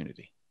business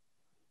opportunity,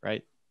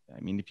 right? I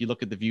mean, if you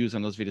look at the views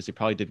on those videos, they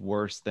probably did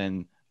worse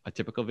than a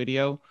typical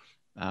video,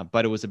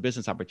 but it was a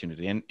business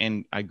opportunity.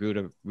 And I grew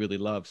to really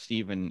love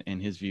Steve and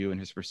his view and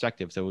his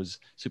perspective. So it was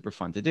super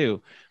fun to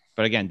do.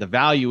 But again, the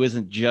value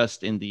isn't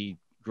just in the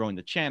growing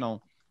the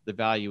channel. The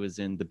value is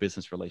in the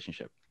business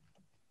relationship.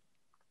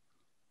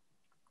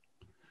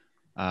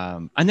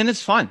 And then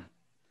it's fun.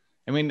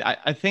 I mean,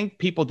 I think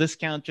people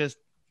discount just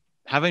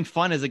having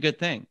fun is a good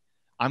thing.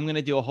 I'm going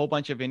to do a whole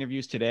bunch of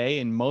interviews today,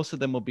 and most of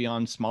them will be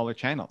on smaller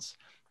channels.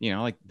 You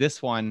know, like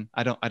this one,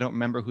 I don't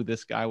remember who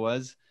this guy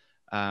was,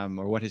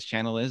 or what his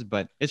channel is,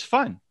 but it's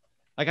fun.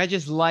 Like,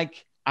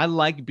 I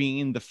like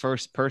being the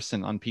first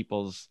person on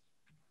people's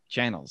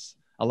channels.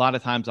 A lot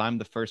of times I'm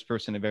the first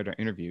person they've ever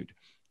interviewed.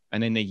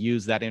 And then they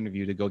use that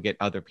interview to go get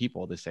other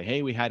people to say,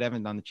 hey, we had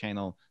Evan on the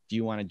channel. Do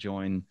you want to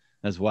join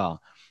as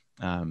well?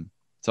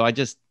 So I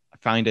just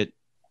find it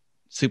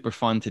super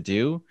fun to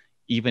do,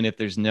 even if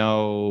there's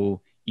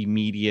no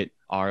immediate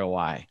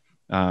ROI.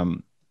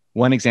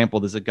 One example,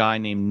 there's a guy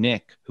named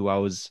Nick, who I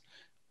was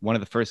one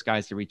of the first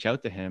guys to reach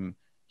out to him.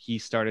 He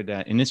started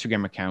an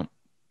Instagram account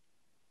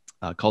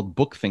called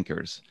Book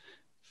Thinkers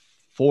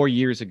 4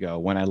 years ago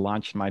when I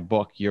launched my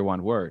book, Year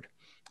One Word.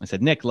 I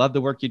said, Nick, love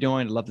the work you're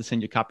doing. I'd love to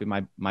send you a copy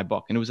of my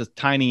book. And it was a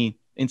tiny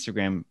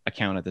Instagram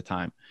account at the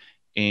time.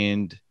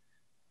 And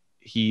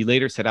he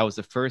later said I was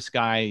the first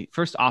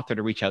author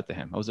to reach out to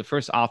him. I was the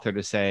first author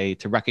to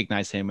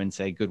recognize him and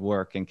say, good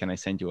work. And can I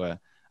send you a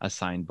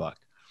signed book?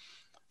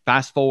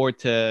 Fast forward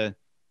to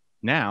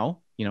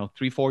now,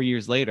 3-4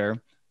 years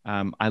later,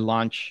 I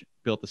launch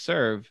Built to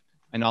Serve.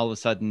 And all of a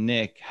sudden,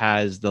 Nick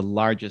has the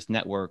largest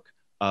network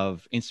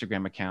of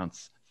Instagram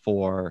accounts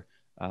for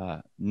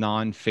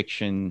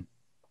nonfiction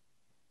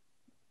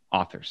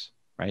authors,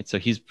 right? So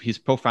he's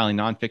profiling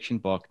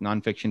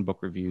nonfiction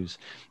book reviews,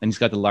 and he's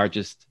got the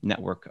largest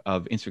network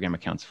of Instagram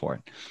accounts for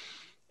it.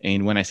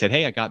 And when I said,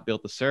 hey, I got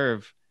Built to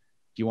Serve,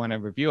 do you want to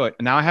review it?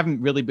 And now I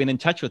haven't really been in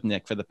touch with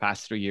Nick for the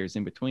past 3 years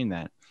in between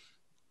that.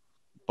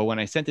 But when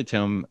I sent it to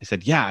him, I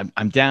said, yeah,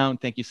 I'm down.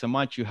 Thank you so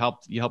much. You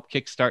helped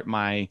kickstart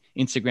my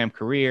Instagram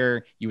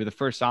career. You were the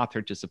first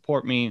author to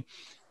support me.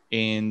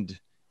 And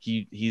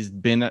he's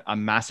been a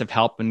massive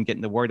help in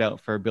getting the word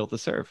out for Built to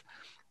Serve.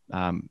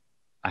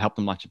 I helped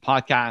him launch a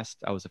podcast.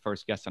 I was the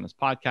first guest on his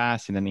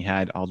podcast. And then he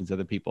had all these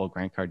other people,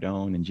 Grant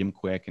Cardone and Jim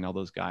Quick and all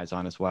those guys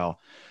on as well.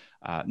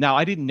 Now,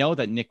 I didn't know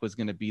that Nick was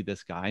going to be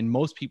this guy. And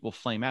most people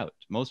flame out.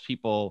 Most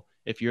people,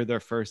 if you're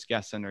their first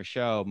guest on their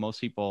show, most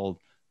people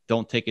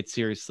don't take it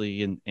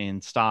seriously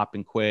and stop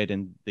and quit.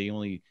 And they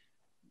only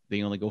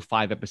go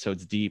 5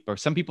 episodes deep, or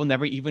some people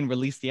never even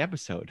release the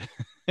episode.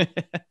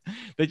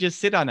 They just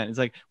sit on it. It's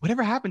like,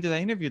 whatever happened to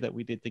that interview that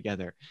we did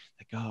together?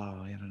 Like,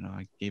 oh, I don't know.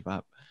 I gave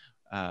up.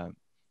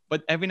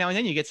 But every now and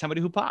then you get somebody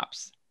who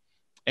pops.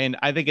 And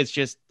I think it's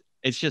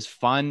just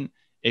fun.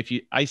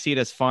 I see it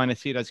as fun. I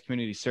see it as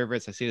community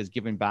service. I see it as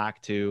giving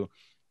back to,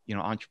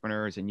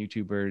 entrepreneurs and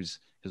YouTubers.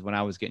 Because when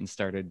I was getting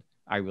started,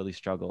 I really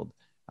struggled.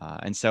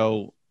 And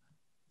so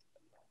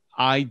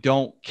I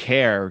don't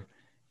care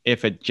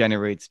if it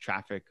generates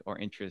traffic or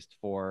interest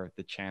for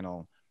the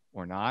channel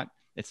or not.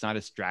 It's not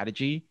a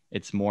strategy.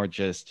 It's more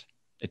just,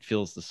 it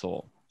fills the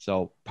soul.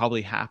 So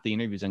probably half the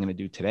interviews I'm going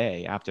to do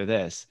today after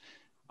this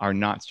are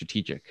not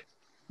strategic.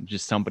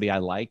 Just somebody I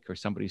like or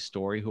somebody's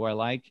story who I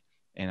like,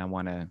 and I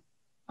want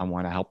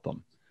to help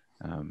them.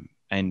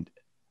 And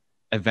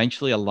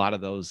eventually a lot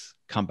of those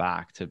come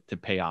back to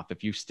pay off.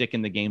 If you stick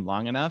in the game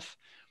long enough,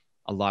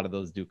 a lot of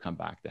those do come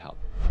back to help.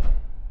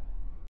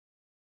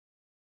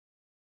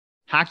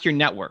 Hack your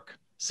network.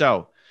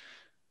 So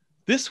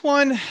this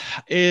one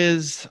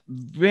is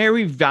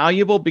very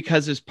valuable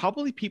because there's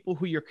probably people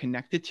who you're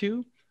connected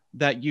to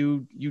that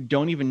you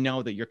don't even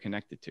know that you're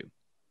connected to.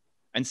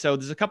 And so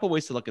there's a couple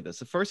ways to look at this.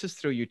 The first is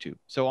through YouTube.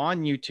 So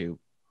on YouTube,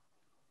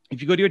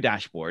 if you go to your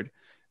dashboard,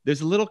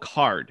 there's a little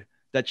card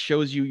that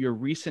shows you your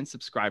recent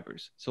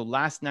subscribers. So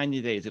last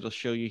 90 days, it'll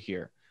show you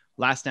here,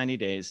 last 90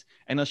 days,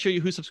 and it'll show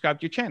you who subscribed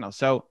to your channel.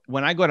 So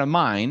when I go to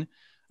mine,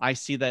 I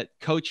see that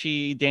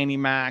Coachy, Danny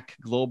Mac,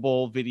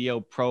 Global Video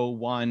Pro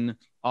 1,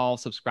 all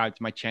subscribed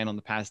to my channel in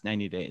the past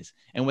 90 days.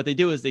 And what they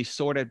do is they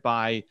sort it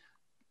by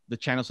the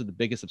channels with the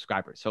biggest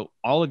subscribers. So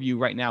all of you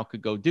right now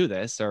could go do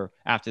this, or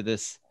after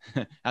this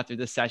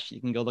session,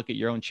 you can go look at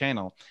your own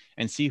channel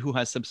and see who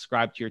has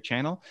subscribed to your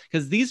channel,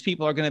 because these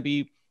people are going to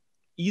be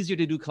easier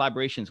to do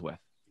collaborations with.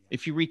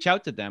 If you reach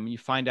out to them and you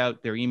find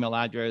out their email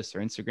address or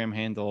Instagram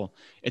handle,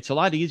 it's a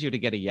lot easier to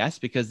get a yes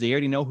because they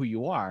already know who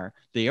you are.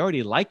 They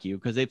already like you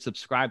because they've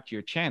subscribed to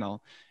your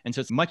channel. And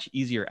so it's much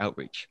easier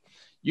outreach.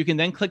 You can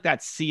then click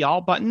that see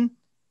all button,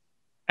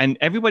 and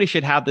everybody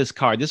should have this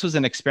card. This was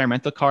an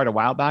experimental card a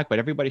while back, but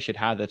everybody should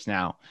have this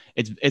now.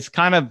 It's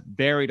kind of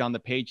buried on the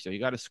page, though. You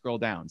got to scroll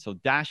down. So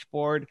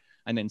dashboard,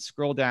 and then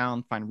scroll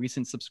down, find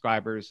recent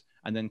subscribers,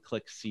 and then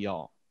click see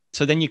all.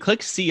 So then you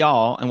click see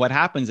all, and what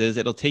happens is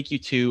it'll take you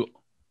to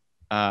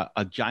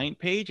a giant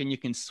page, and you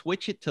can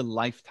switch it to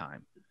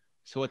lifetime.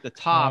 So at the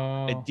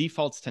top, it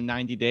defaults to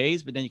 90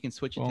 days, but then you can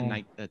switch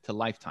it to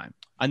lifetime.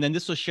 And then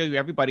this will show you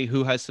everybody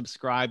who has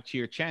subscribed to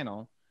your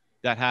channel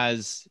that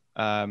has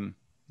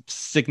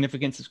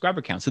significant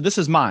subscriber count. So this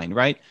is mine,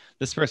 right?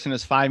 This person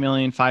is 5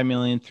 million, 5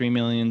 million, 3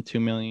 million, 2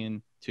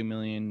 million, 2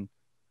 million,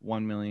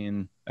 1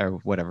 million, or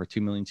whatever,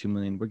 2 million, 2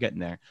 million. We're getting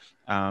there.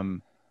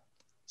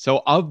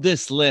 So of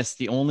this list,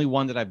 the only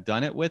one that I've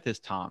done it with is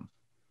Tom.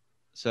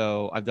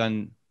 So I've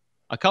done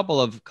a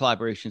couple of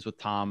collaborations with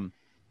Tom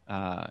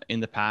in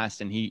the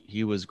past, and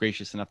he was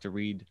gracious enough to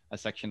read a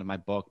section of my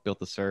book, Built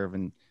to Serve,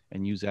 and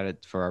use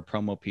that for our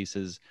promo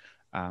pieces.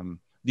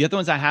 The other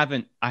ones I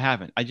haven't.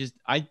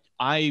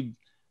 I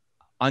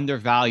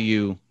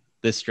undervalue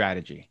this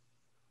strategy.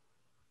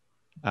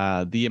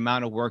 The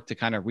amount of work to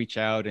kind of reach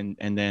out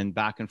and then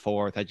back and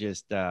forth. I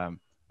just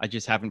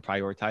haven't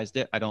prioritized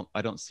it. I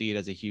don't see it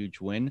as a huge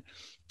win.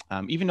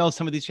 Even though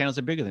some of these channels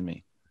are bigger than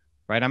me,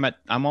 right?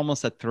 I'm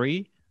almost at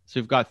 3. So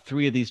we've got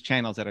 3 of these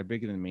channels that are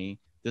bigger than me.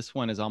 This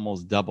one is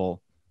almost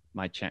double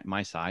my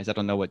size. I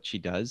don't know what she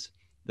does.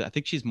 I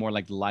think she's more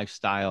like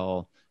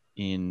lifestyle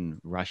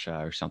in Russia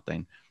or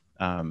something.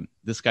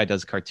 This guy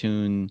does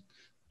cartoon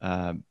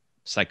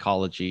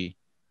psychology.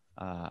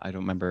 I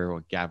don't remember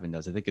what Gavin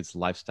does. I think it's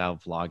lifestyle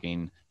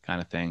vlogging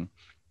kind of thing.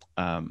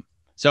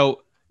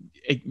 So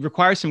it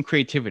requires some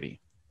creativity,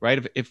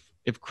 right?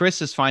 If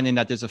Chris is finding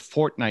that there's a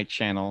Fortnite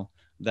channel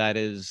that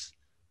is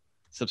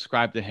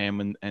subscribed to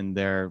him and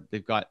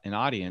they've got an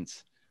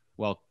audience,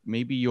 well,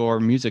 maybe your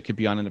music could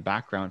be on in the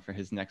background for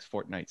his next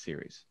Fortnite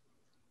series.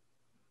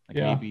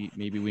 Like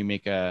maybe we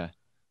make a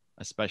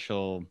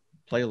special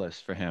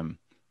playlist for him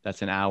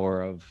that's an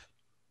hour of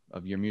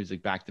your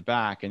music back to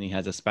back, and he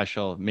has a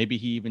special, maybe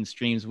he even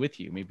streams with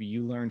you. Maybe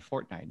you learn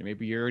Fortnite,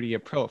 maybe you're already a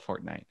pro at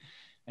Fortnite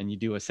and you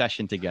do a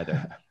session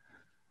together.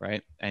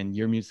 Right? And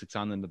your music's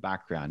on in the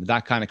background,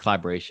 that kind of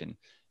collaboration.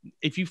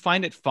 If you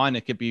find it fun,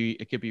 it could be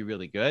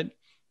really good.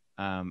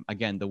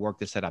 Again, the work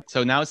to set up.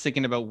 So now it's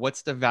thinking about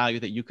what's the value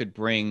that you could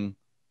bring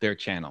their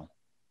channel.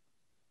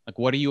 Like,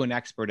 what are you an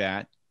expert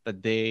at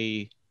that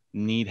they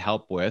need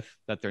help with,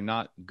 that they're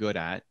not good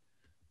at,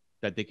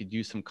 that they could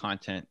use some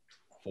content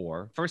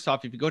for? First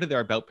off, if you go to their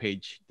about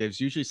page, there's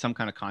usually some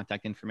kind of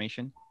contact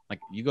information. Like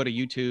you go to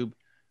YouTube,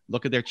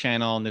 look at their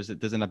channel, and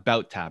there's an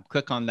about tab.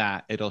 Click on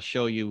that. It'll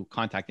show you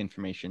contact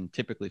information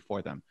typically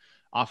for them.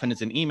 Often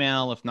it's an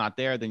email. If not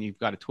there, then you've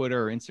got a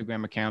Twitter or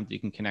Instagram account that you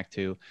can connect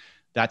to.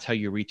 That's how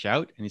you reach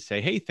out and you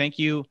say, hey, thank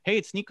you. Hey,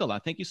 it's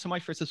Nicola. Thank you so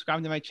much for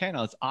subscribing to my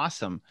channel. It's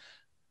awesome.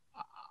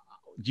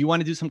 Do you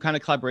want to do some kind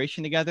of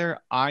collaboration together?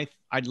 I'd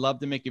love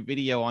to make a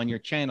video on your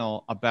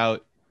channel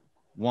about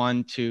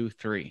 1, 2,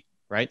 3,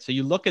 right? So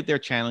you look at their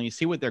channel, you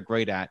see what they're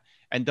great at,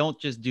 and don't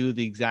just do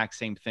the exact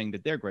same thing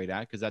that they're great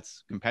at, because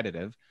that's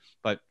competitive,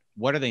 but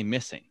what are they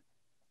missing?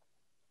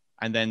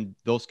 And then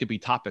those could be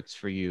topics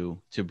for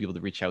you to be able to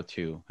reach out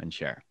to and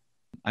share.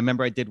 I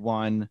remember I did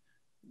one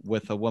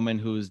with a woman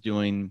who's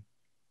doing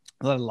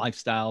a lot of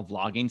lifestyle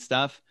vlogging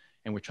stuff,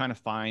 and we're trying to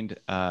find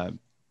an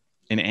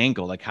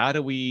angle. Like, how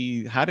do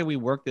we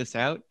work this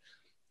out?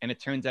 And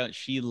it turns out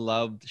she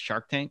loved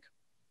Shark Tank,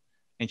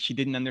 and she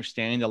didn't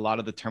understand a lot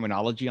of the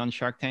terminology on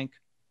Shark Tank,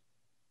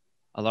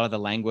 a lot of the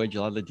language,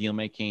 a lot of the deal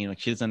making. Like,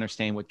 she doesn't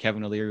understand what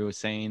Kevin O'Leary was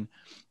saying.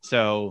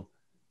 So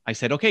I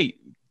said, okay,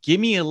 give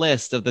me a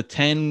list of the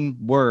 10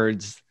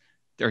 words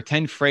or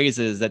 10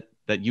 phrases that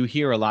you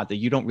hear a lot that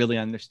you don't really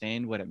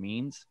understand what it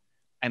means,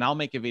 and I'll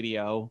make a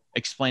video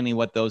explaining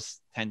what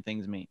those 10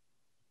 things mean.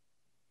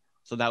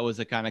 So that was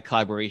a kind of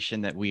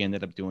collaboration that we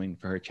ended up doing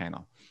for her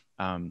channel.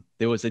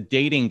 There was a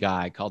dating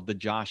guy called the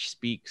Josh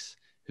Speaks,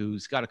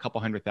 who's got a couple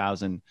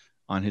 100,000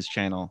 on his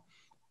channel.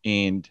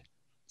 And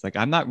it's like,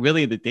 I'm not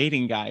really the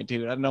dating guy,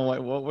 dude. I don't know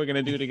what we're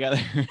going to do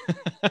together.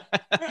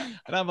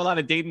 I don't have a lot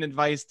of dating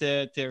advice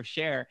to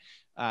share.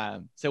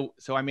 So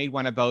I made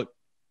one about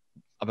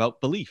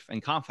belief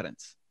and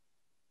confidence,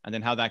 and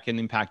then how that can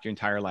impact your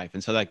entire life.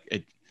 And so that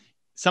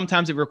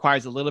sometimes it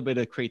requires a little bit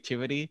of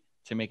creativity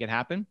to make it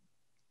happen.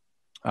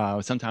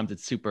 Sometimes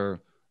it's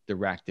super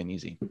direct and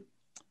easy.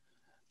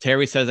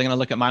 Terry says, I'm going to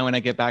look at mine when I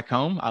get back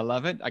home. I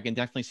love it. I can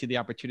definitely see the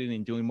opportunity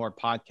in doing more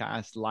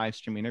podcasts, live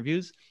stream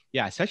interviews.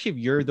 Yeah, especially if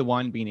you're the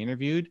one being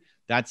interviewed,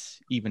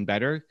 that's even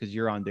better because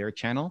you're on their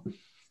channel.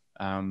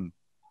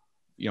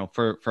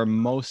 For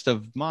most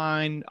of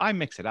mine, I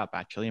mix it up,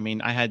 actually. I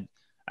mean, I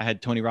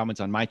had Tony Robbins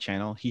on my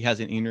channel. He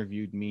hasn't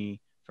interviewed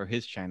me for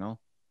his channel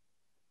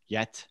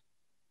yet.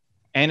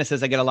 Anna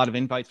says, I get a lot of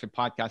invites for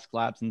podcast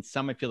collabs, and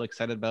some I feel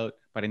excited about,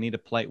 but I need a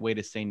polite way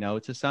to say no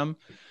to some.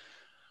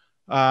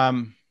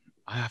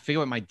 I figure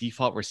what my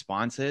default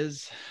response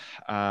is.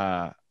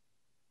 But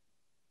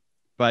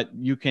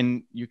you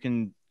can,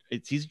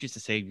 it's easy just to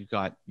say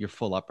you're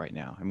full up right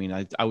now. I mean,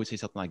 I would say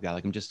something like that.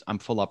 Like, I'm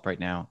full up right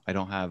now. I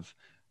don't have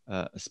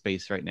a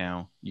space right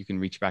now. You can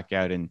reach back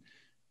out in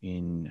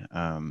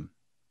a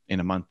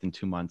month, in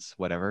 2 months,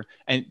 whatever.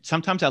 And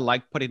sometimes I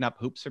like putting up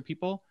hoops for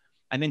people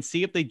and then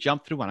see if they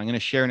jump through one. I'm going to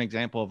share an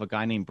example of a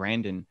guy named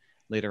Brendon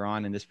later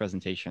on in this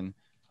presentation.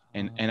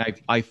 And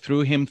I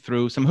threw him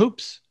through some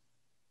hoops.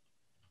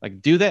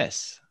 Like, do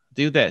this.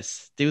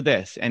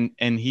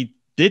 And he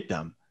did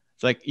them.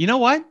 It's like, you know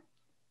what?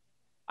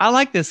 I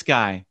like this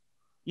guy.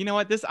 You know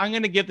what? I'm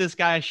going to give this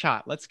guy a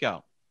shot. Let's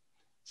go.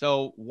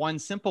 So one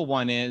simple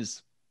one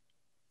is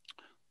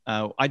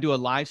I do a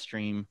live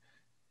stream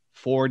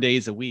 4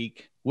 days a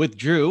week with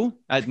Drew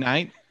at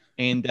night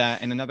and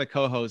another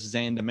co-host,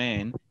 Zan the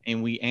Man,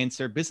 and we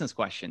answer business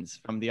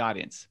questions from the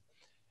audience.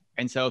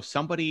 And so if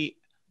somebody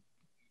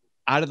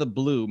out of the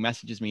blue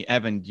messages me,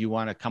 Evan, do you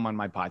want to come on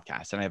my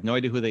podcast? And I have no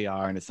idea who they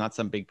are, and it's not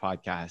some big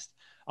podcast.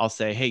 I'll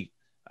say, hey,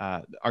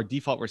 our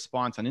default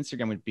response on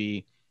Instagram would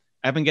be,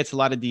 Evan gets a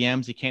lot of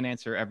DMs. He can't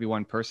answer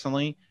everyone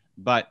personally,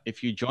 but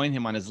if you join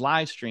him on his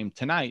live stream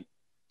tonight,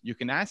 you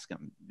can ask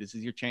him. This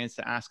is your chance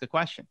to ask a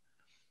question.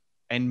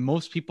 And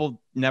most people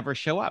never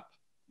show up.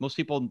 Most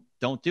people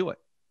don't do it.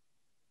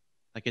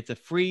 Like, it's a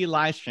free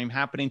live stream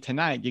happening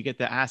tonight. You get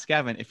to ask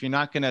Evan. If you're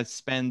not going to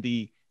spend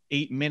the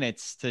 8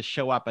 minutes to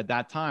show up at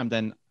that time,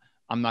 then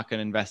I'm not going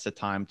to invest the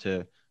time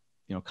to,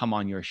 come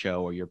on your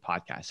show or your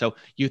podcast. So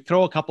you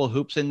throw a couple of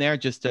hoops in there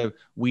just to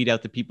weed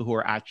out the people who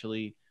are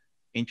actually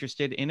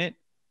interested in it,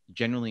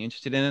 genuinely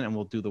interested in it, and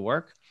will do the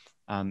work.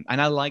 And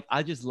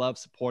I just love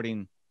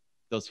supporting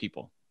those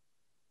people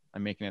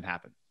and making it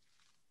happen.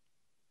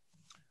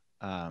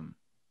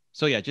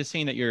 So yeah, just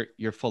seeing that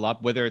you're full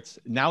up, whether it's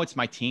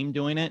my team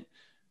doing it.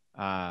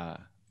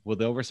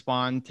 They'll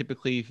respond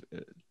typically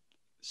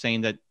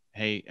saying that,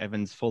 hey,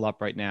 Evan's full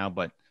up right now,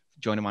 but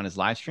join him on his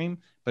live stream.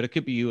 But it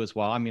could be you as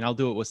well. I mean, I'll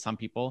do it with some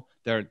people.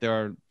 There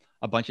are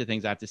a bunch of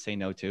things I have to say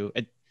no to.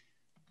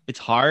 It's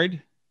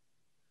hard.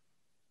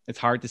 It's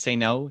hard to say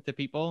no to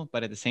people,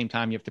 but at the same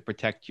time, you have to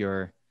protect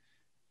your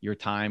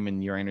time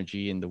and your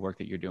energy and the work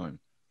that you're doing.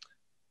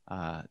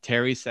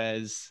 Terry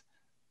says,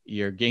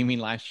 your gaming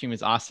live stream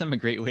is awesome. A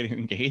great way to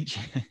engage.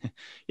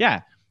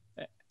 Yeah,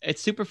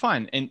 it's super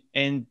fun.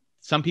 And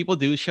some people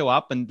do show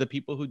up, and the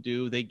people who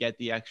do, they get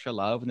the extra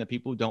love, and the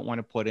people who don't want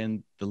to put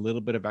in the little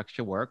bit of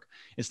extra work.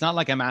 It's not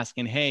like I'm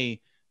asking,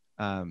 hey,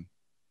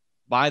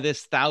 buy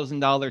this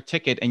 $1,000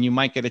 ticket and you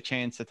might get a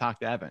chance to talk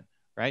to Evan,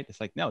 right? It's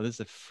like, no, this is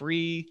a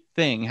free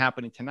thing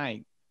happening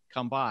tonight.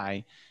 Come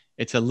by.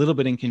 It's a little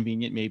bit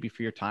inconvenient maybe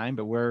for your time,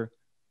 but we're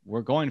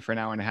going for an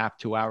hour and a half,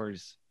 2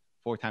 hours,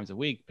 4 times a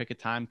week. Pick a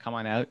time, come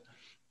on out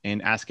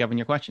and ask Evan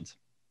your questions.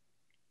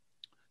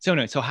 So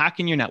anyway, so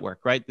hacking your network,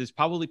 right? There's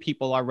probably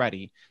people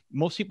already.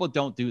 Most people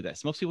don't do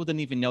this. Most people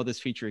didn't even know this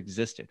feature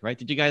existed, right?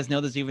 Did you guys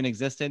know this even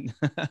existed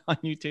on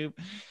YouTube?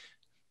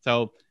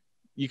 So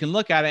you can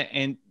look at it,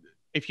 and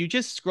if you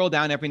just scroll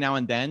down every now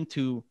and then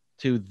to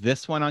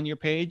this one on your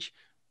page,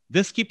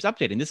 this keeps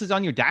updating. This is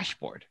on your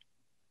dashboard,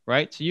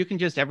 right? So you can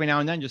just every now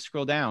and then just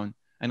scroll down,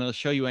 and it'll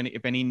show you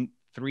if any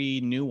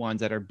 3 new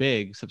ones that are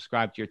big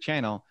subscribe to your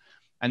channel.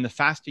 And the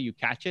faster you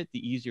catch it,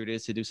 the easier it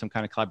is to do some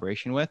kind of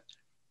collaboration with,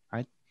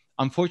 right?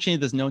 Unfortunately,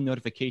 there's no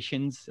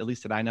notifications, at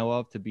least that I know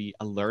of, to be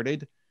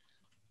alerted.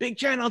 Big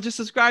channel, just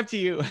subscribe to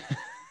you.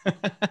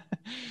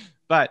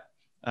 But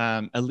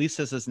at least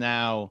this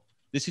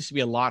used to be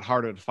a lot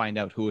harder to find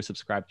out who is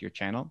subscribed to your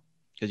channel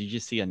because you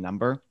just see a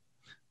number.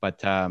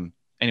 But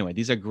anyway,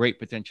 these are great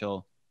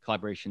potential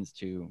collaborations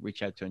to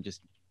reach out to and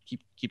just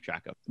keep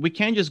track of. We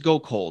can just go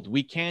cold.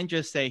 We can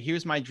just say,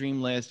 here's my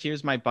dream list.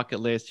 Here's my bucket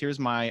list. Here's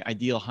my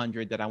ideal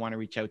 100 that I want to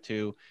reach out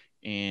to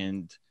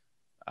and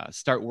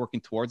start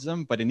working towards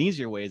them. But an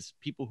easier way is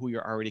people who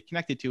you're already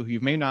connected to, who you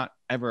may not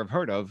ever have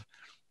heard of,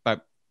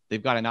 but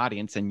they've got an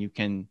audience and you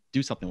can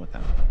do something with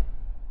them.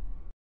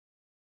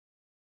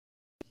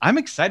 I'm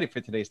excited for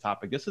today's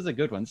topic. This is a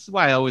good one. This is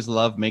why I always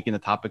love making the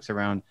topics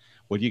around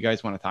what do you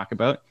guys want to talk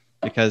about,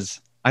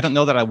 because I don't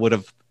know that I would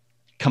have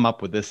come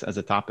up with this as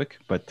a topic,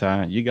 but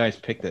you guys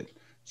picked it.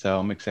 So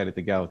I'm excited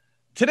to go.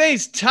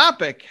 Today's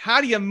topic: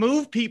 how do you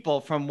move people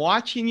from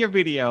watching your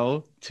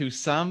video to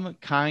some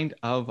kind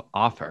of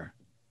offer?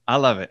 I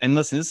love it. And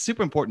listen, this is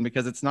super important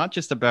because it's not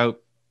just about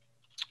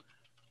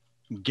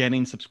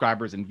getting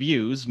subscribers and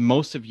views.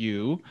 Most of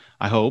you,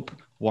 I hope,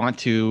 want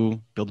to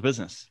build a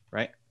business,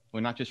 right? We're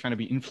not just trying to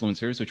be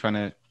influencers. We're trying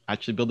to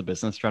actually build a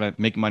business, try to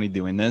make money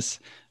doing this,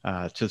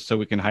 just so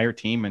we can hire a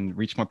team and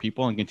reach more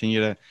people and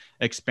continue to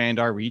expand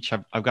our reach.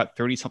 I've got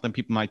 30 something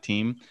people on my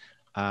team.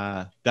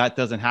 That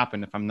doesn't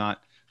happen if I'm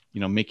not,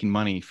 making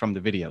money from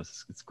the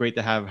videos. It's great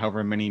to have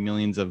however many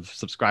millions of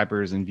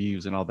subscribers and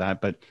views and all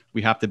that, but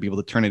we have to be able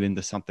to turn it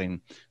into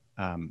something.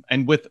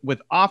 And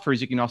with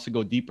offers, you can also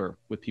go deeper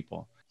with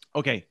people.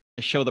 Okay,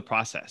 show the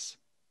process.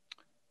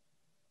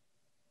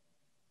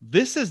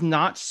 This is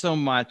not so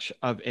much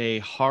of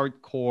a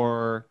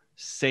hardcore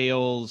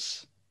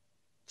sales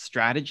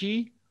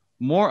strategy,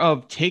 more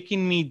of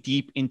taking me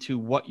deep into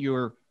what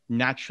you're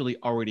naturally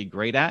already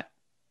great at,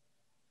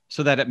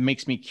 so that it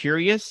makes me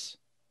curious,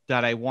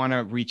 that I want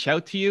to reach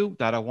out to you,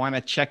 that I want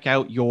to check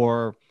out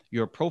your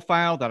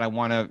profile, that I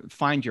want to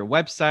find your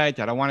website,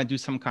 that I want to do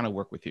some kind of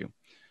work with you.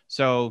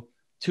 So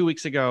 2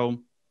 weeks ago,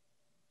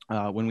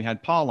 when we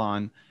had Paul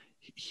on,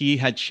 he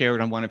had shared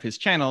on one of his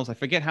channels. I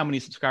forget how many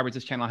subscribers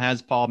this channel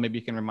has, Paul. Maybe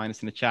you can remind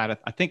us in the chat.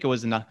 I think it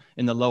was in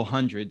the low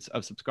hundreds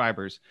of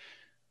subscribers.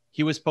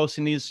 He was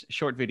posting these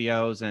short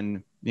videos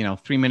and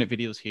 3-minute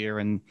videos here,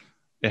 and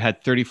it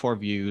had 34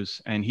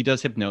 views. And he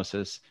does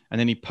hypnosis. And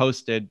then he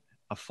posted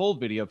a full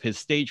video of his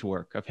stage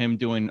work, of him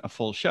doing a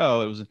full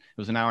show. It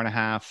was an hour and a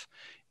half,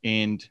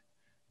 and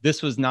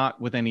this was not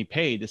with any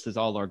paid. This is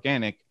all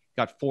organic.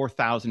 Got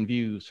 4,000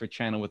 views for a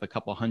channel with a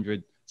couple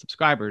hundred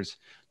subscribers.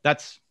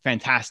 That's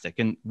fantastic.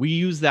 And we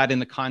use that in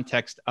the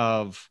context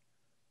of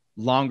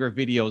longer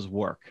videos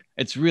work.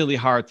 It's really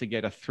hard to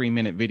get a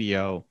 3-minute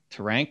video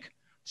to rank.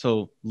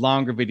 So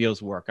longer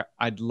videos work.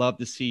 I'd love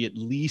to see at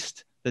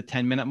least the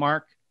 10-minute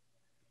mark,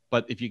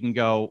 but if you can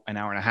go an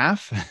hour and a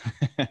half,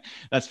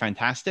 that's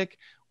fantastic.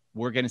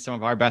 We're getting some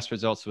of our best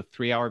results with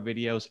 3-hour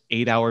videos,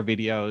 8-hour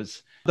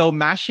videos. Though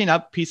mashing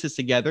up pieces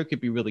together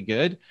could be really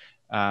good.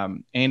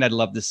 And I'd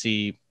love to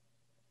see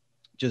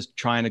just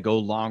trying to go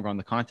longer on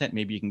the content.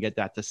 Maybe you can get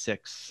that to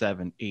 6,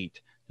 7,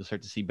 8. You'll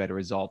start to see better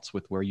results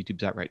with where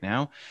YouTube's at right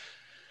now.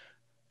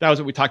 That was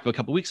what we talked about a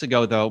couple of weeks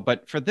ago, though.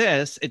 But for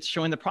this, it's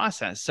showing the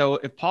process. So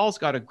if Paul's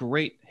got a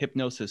great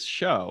hypnosis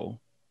show,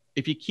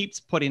 if he keeps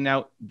putting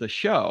out the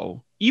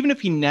show, even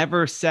if he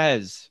never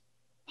says,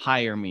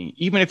 hire me,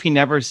 even if he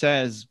never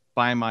says,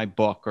 buy my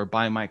book or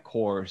buy my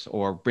course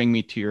or bring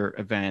me to your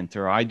event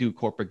or I do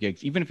corporate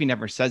gigs, even if he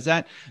never says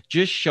that,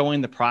 just showing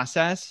the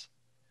process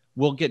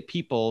will get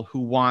people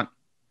who want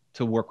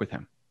to work with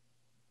him.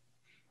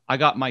 I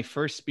got my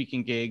first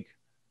speaking gig.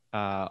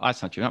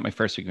 That's not true, not my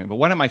first speaking gig, but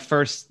one of my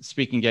first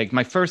speaking gigs,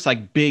 my first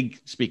like big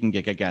speaking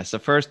gig, I guess. The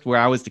first where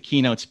I was the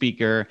keynote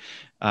speaker,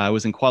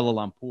 was in Kuala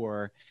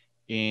Lumpur,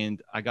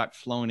 and I got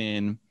flown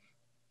in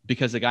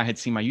because the guy had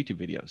seen my YouTube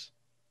videos.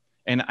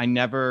 And I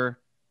never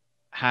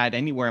had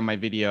anywhere in my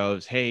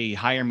videos, hey,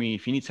 hire me.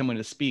 If you need someone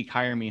to speak,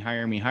 hire me,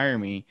 hire me, hire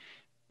me.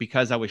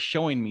 Because I was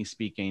showing me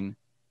speaking,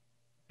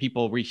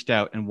 people reached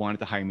out and wanted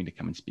to hire me to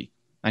come and speak.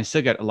 I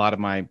still get a lot of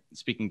my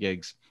speaking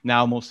gigs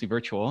now, mostly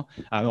virtual,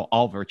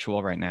 all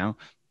virtual right now.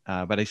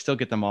 But I still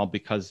get them all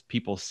because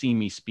people see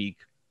me speak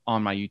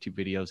on my YouTube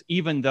videos,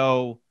 even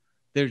though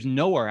there's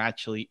nowhere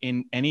actually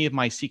in any of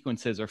my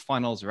sequences or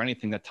funnels or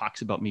anything that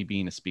talks about me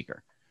being a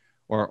speaker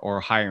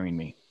or hiring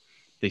me.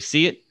 They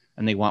see it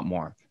and they want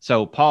more.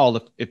 So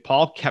Paul, if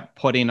Paul kept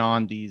putting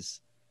on these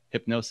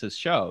hypnosis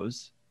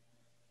shows,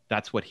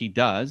 that's what he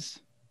does.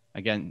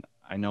 Again,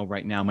 I know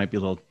right now might be a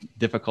little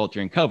difficult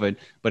during COVID,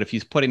 but if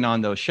he's putting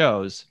on those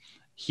shows,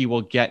 he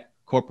will get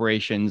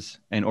corporations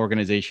and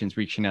organizations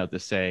reaching out to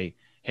say,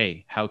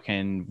 hey, how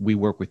can we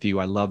work with you?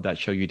 I love that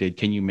show you did.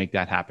 Can you make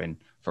that happen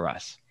for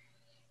us?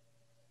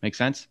 Make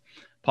sense?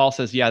 Paul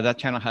says, yeah, that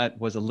channel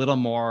was a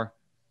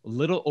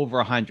little over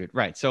 100.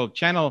 Right. So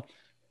channel,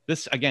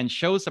 this again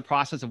shows the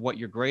process of what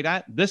you're great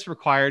at. This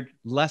required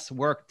less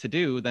work to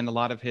do than a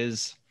lot of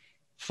his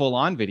full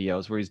on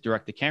videos where he's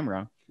direct to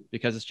camera,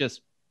 because it's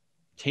just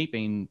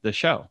taping the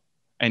show.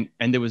 And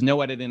there was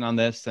no editing on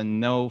this and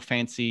no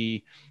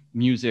fancy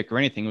music or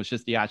anything. It was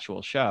just the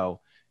actual show.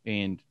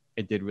 And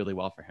it did really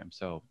well for him.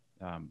 So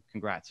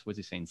congrats. What's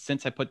he saying?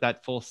 Since I put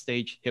that full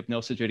stage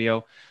hypnosis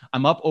video,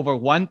 I'm up over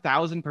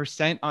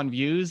 1,000% on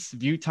views,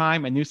 view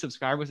time, and new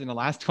subscribers in the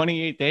last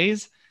 28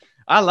 days.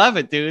 I love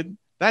it, dude.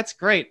 That's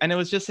great. And it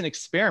was just an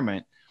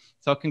experiment.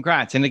 So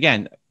congrats. And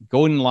again,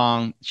 going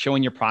along,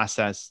 showing your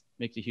process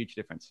makes a huge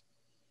difference.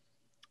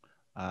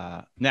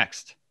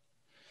 Next.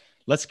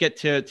 Let's get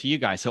to you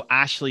guys. So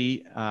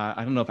Ashley,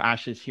 I don't know if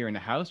Ashley's here in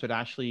the house, but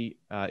Ashley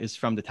is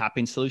from the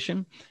Tapping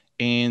Solution.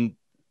 And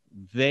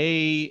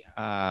they,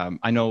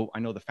 I know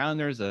the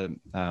founders,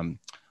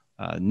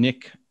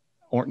 Nick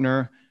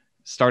Ortner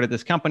started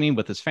this company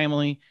with his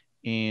family,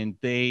 and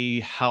they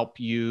help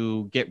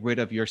you get rid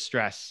of your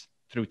stress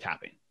through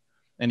tapping.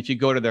 And if you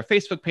go to their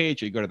Facebook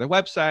page, or you go to their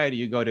website, or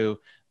you go to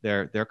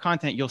their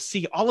content, you'll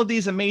see all of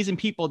these amazing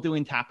people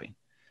doing tapping.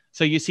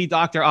 So you see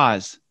Dr.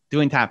 Oz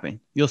doing tapping.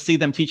 You'll see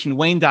them teaching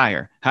Wayne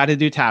Dyer how to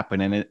do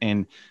tapping.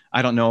 And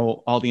I don't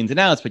know all the ins and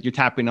outs, but you're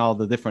tapping all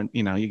the different,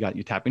 you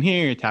tapping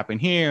here, you're tapping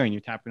here, and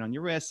you're tapping on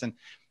your wrists and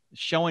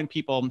showing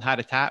people how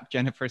to tap.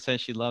 Jennifer says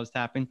she loves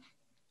tapping.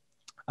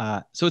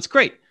 So it's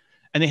great.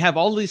 And they have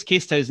all these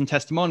case studies and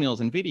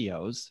testimonials and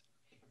videos.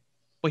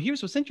 But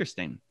here's what's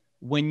interesting.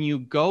 When you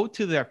go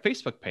to their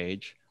Facebook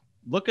page,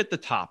 look at the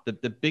top.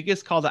 The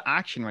biggest call to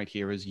action right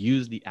here is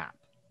use the app.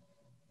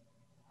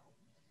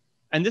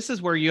 And this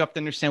is where you have to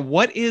understand,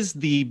 what is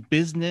the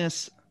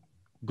business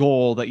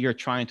goal that you're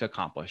trying to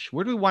accomplish?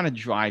 Where do we want to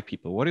drive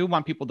people? What do we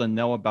want people to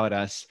know about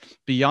us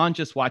beyond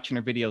just watching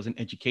our videos and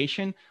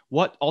education?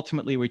 What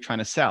ultimately are we trying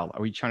to sell?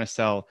 Are we trying to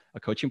sell a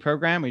coaching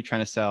program? Are you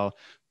trying to sell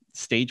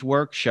stage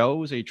work,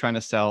 shows? Are you trying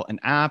to sell an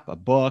app, a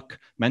book,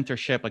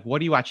 mentorship? Like, what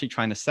are you actually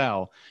trying to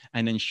sell?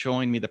 And then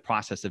showing me the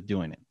process of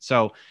doing it.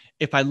 So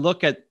if I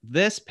look at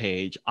this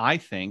page, I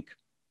think,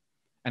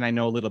 and I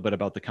know a little bit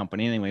about the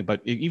company anyway, but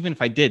even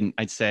if I didn't,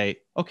 I'd say,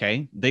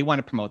 okay, they want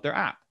to promote their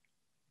app.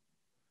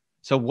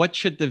 So what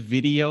should the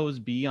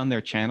videos be on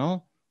their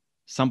channel?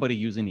 Somebody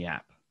using the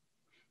app.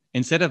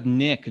 Instead of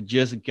Nick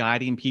just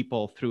guiding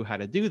people through how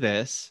to do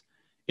this,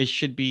 it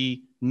should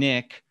be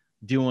Nick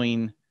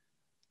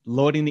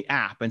loading the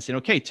app and saying,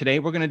 okay, today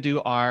we're going to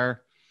do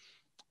our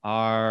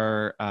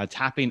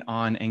tapping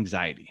on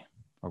anxiety,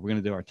 or we're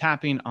going to do our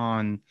tapping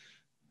on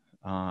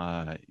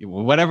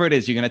whatever it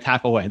is you're going to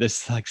tap away.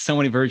 There's like so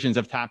many versions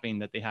of tapping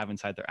that they have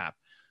inside their app.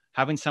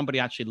 Having somebody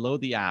actually load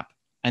the app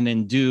and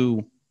then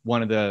do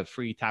one of the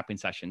free tapping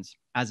sessions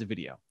as a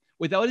video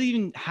without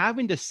even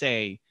having to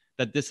say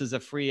that this is a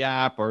free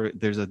app or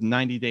there's a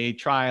 90-day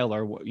trial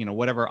or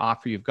whatever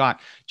offer you've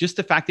got. Just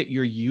the fact that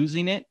you're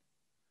using it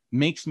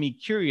makes me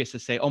curious to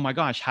say, oh my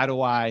gosh, how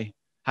do I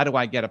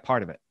get a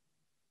part of it?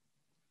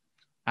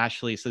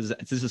 Ashley says,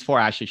 this is for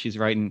Ashley. She's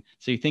writing,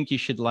 so you think you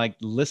should like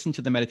listen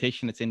to the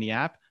meditation that's in the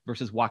app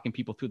versus walking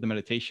people through the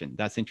meditation?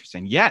 That's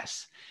interesting.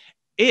 Yes.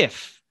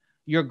 If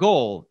your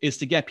goal is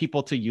to get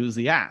people to use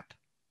the app,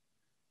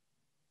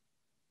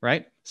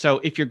 right? So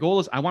if your goal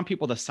is, I want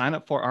people to sign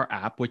up for our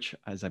app, which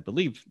as I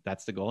believe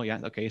that's the goal. Yeah.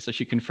 Okay. So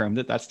she confirmed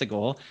that that's the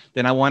goal.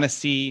 Then I want to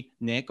see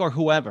Nick or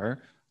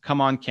whoever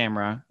come on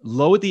camera,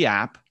 load the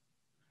app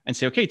and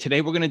say, okay,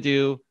 today we're going to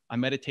do a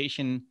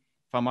meditation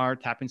from our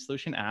tapping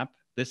solution app.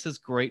 This is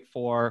great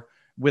for,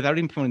 without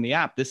even putting the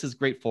app, this is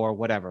great for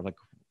whatever. Like,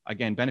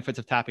 again, benefits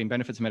of tapping,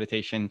 benefits of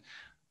meditation.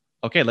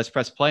 Okay, let's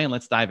press play and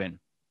let's dive in.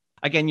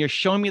 Again, you're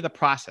showing me the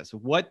process.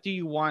 What do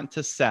you want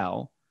to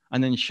sell?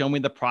 And then show me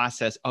the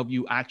process of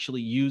you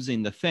actually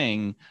using the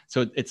thing.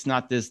 So it's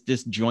not this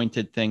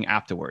disjointed thing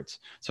afterwards.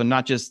 So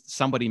not just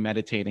somebody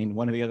meditating,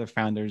 one of the other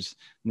founders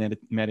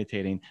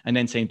meditating, and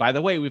then saying, by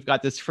the way, we've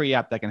got this free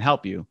app that can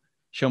help you.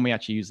 Show me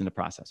actually using the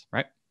process,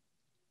 right?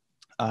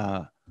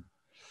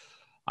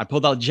 I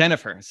pulled out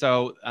Jennifer.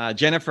 So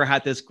Jennifer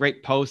had this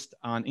great post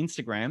on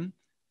Instagram.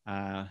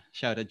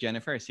 Shout out to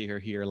Jennifer. I see her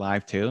here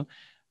live too.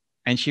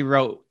 And she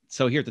wrote,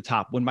 so here at the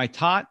top, when my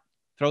tot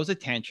throws a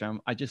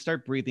tantrum, I just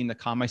start breathing to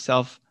calm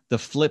myself, the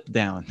flip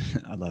down.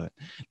 I love it.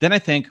 Then I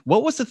think,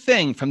 what was the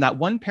thing from that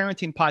one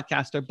parenting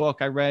podcast or book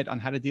I read on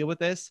how to deal with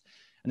this?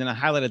 And then I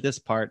highlighted this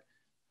part.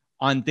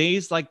 On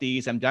days like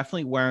these, I'm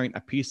definitely wearing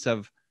a piece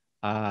of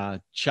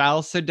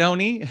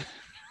chalcedony.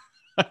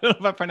 I don't know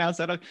if I pronounced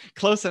that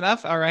close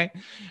enough. All right.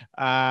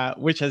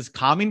 Which has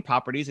calming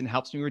properties and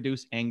helps me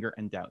reduce anger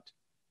and doubt.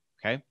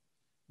 Okay.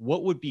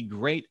 What would be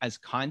great as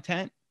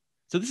content?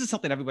 So this is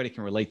something everybody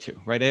can relate to,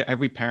 right?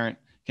 Every parent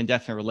can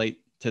definitely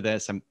relate to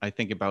this. I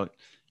think about,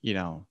 you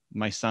know,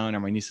 my son or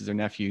my nieces or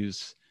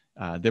nephews.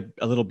 They're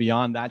a little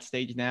beyond that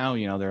stage now.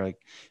 You know, they're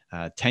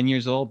like 10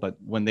 years old, but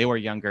when they were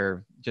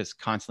younger, just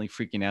constantly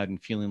freaking out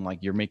and feeling like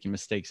you're making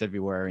mistakes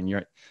everywhere and you're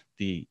at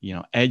the, you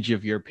know, edge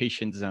of your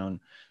patient zone.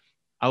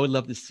 I would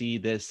love to see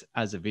this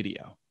as a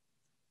video.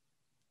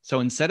 So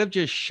instead of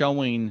just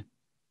showing,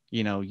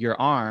 you know, your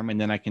arm, and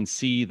then I can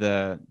see it's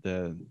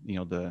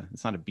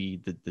not a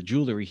bead, the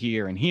jewelry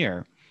here and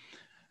here,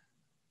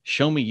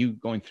 show me you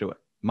going through it.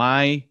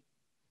 My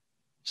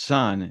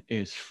son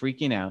is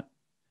freaking out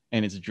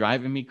and it's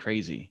driving me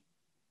crazy.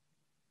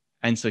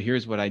 And so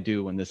here's what I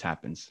do when this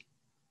happens.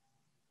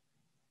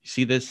 You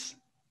see this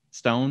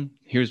stone?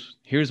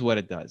 Here's what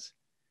it does.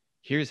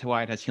 Here's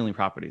why it has healing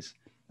properties.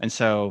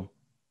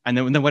 And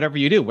then whatever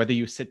you do, whether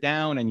you sit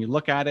down and you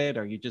look at it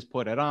or you just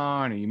put it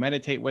on or you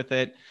meditate with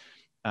it.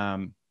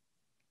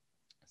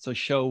 So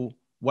show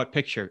what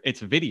picture?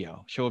 It's a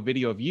video. Show a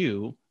video of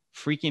you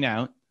freaking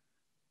out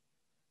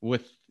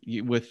with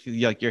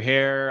like your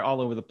hair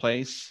all over the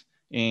place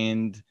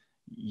and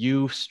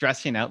you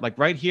stressing out, like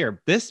right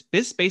here. This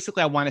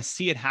basically, I want to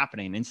see it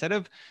happening. Instead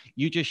of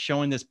you just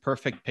showing this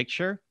perfect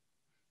picture,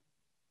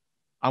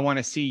 I want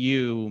to see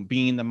you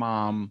being the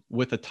mom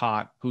with a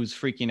tot who's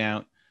freaking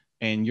out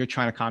and you're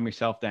trying to calm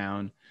yourself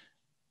down.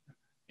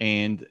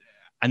 And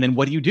then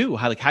what do you do?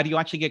 How do you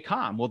actually get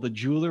calm? Well, the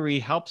jewelry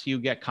helps you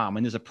get calm.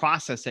 And there's a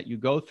process that you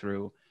go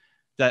through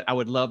that I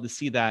would love to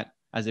see that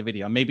as a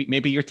video.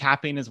 Maybe you're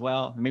tapping as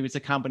well. Maybe it's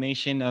a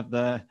combination of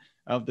the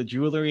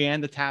jewelry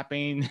and the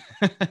tapping,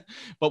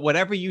 but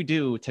whatever you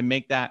do to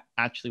make that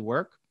actually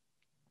work,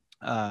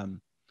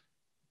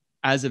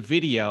 as a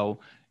video,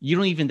 you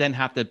don't even then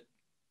have to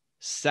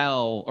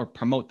sell or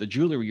promote the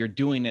jewelry. You're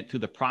doing it through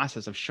the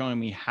process of showing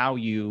me how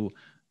you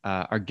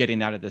are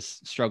getting out of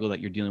this struggle that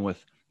you're dealing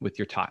with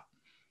your tot,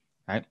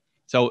 right?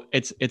 So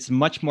it's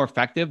much more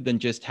effective than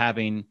just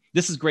having,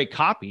 this is great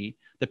copy.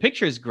 The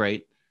picture is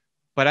great,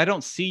 but I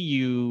don't see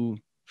you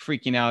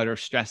freaking out or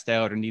stressed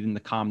out or needing the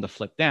calm to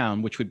flip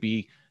down, which would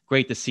be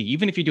great to see.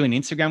 Even if you're doing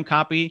Instagram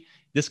copy,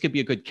 this could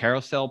be a good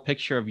carousel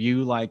picture of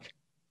you, like,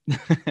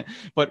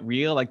 but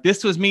real, like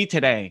this was me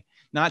today,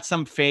 not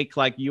some fake,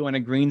 like you on a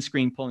green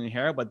screen pulling your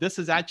hair, but this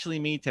is actually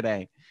me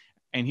today.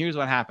 And here's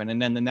what happened.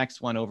 And then the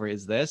next one over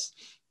is this.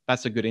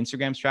 That's a good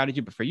Instagram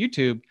strategy. But for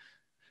YouTube,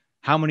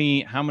 how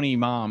many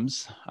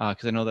moms,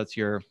 because I know that's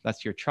your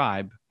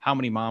tribe, how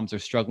many moms are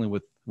struggling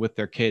with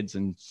their kids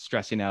and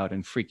stressing out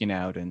and freaking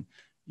out? And,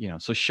 you know,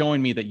 so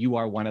showing me that you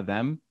are one of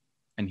them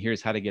and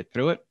here's how to get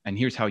through it. And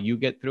here's how you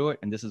get through it.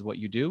 And this is what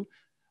you do.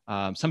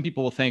 Some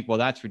people will think, well,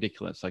 that's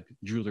ridiculous. Like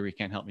jewelry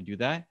can't help me do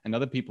that. And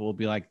other people will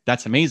be like,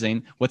 that's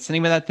amazing. What's the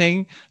name of that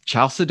thing?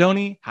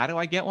 Chalcedony? How do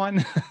I get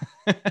one?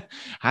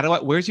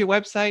 Where's your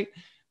website?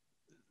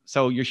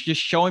 So you're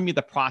just showing me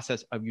the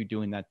process of you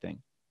doing that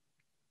thing.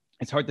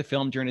 It's hard to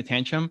film during a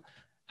tantrum.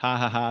 Ha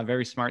ha ha.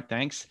 Very smart.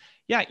 Thanks.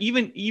 Yeah.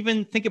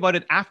 Even think about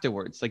it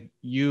afterwards. Like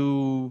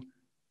you're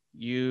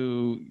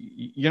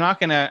not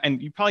gonna,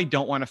 and you probably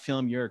don't want to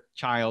film your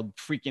child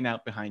freaking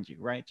out behind you,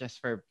 right? Just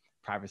for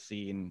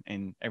privacy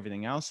and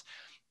everything else.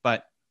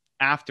 But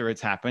after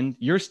it's happened,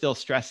 you're still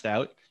stressed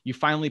out. You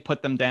finally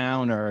put them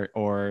down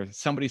or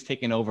somebody's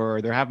taking over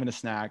or they're having a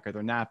snack or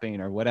they're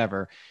napping or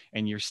whatever.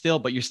 And you're still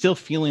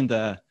feeling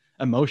the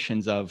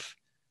emotions of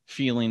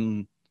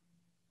feeling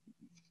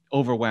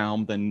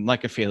overwhelmed and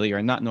like a failure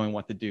and not knowing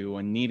what to do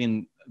and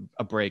needing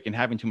a break and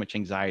having too much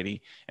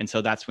anxiety. And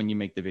so that's when you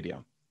make the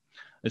video.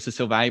 This is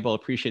so valuable.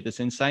 Appreciate this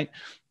insight.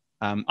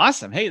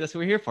 Awesome. Hey, that's what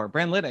we're here for.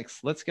 BrandLytics.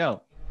 Let's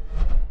go.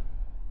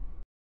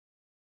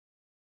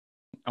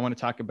 I want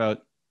to talk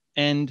about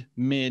end,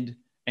 mid,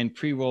 and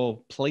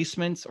pre-roll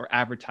placements or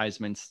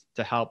advertisements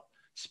to help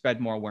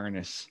spread more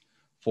awareness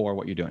for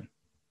what you're doing.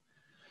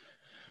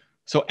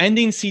 So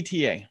ending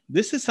CTA.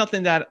 This is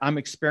something that I'm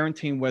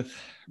experimenting with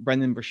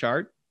Brendon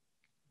Burchard.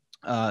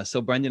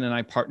 So Brendon and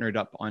I partnered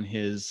up on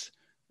his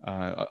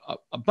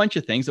a bunch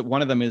of things.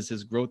 One of them is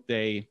his Growth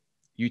Day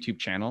YouTube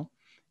channel.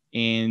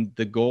 And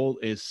the goal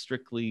is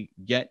strictly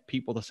get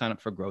people to sign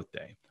up for Growth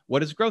Day.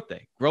 What is Growth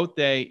Day? Growth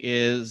Day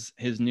is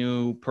his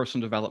new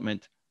personal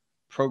development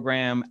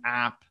program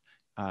app.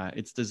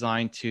 It's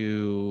designed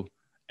to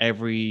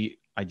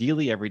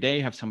ideally every day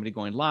have somebody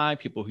going live,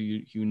 people who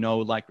you know,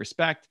 like,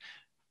 respect,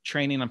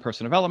 training on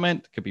personal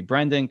development. Could be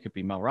Brendon, could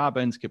be Mel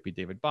Robbins, could be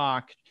David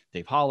Bach,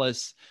 Dave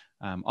Hollis,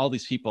 all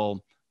these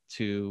people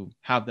to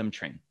have them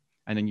train.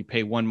 And then you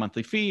pay one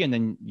monthly fee and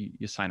then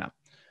you sign up.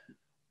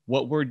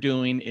 What we're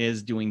doing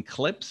is doing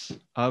clips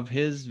of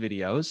his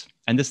videos.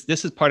 And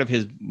this is part of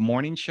his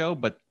morning show,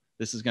 but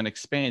this is going to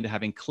expand to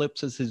having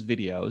clips as his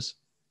videos.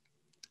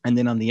 And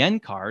then on the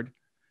end card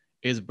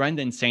is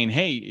Brendon saying,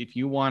 hey, if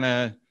you want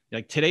to,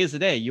 like, today is the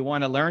day, you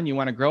want to learn, you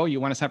want to grow, you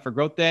want to sign up for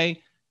Growth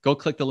Day, go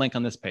click the link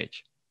on this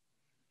page.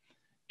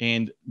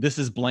 And this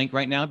is blank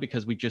right now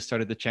because we just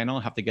started the channel.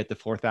 I have to get to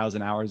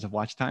 4,000 hours of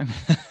watch time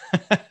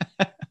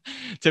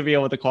to be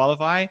able to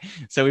qualify.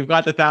 So we've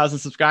got the 1,000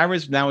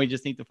 subscribers. Now we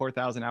just need the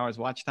 4,000 hours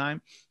watch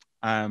time.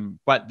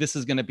 But this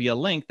is going to be a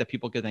link that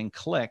people can then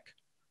click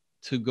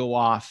to go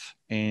off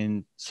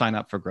and sign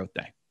up for Growth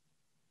Day.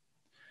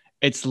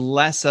 It's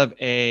less of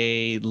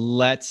a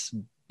let's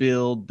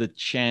build the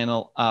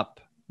channel up.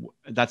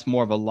 That's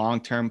more of a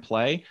long-term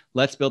play.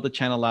 Let's build the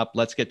channel up.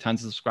 Let's get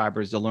tons of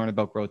subscribers to learn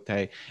about Growth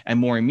Day. And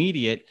more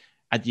immediate,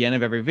 at the end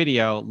of every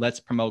video, let's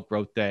promote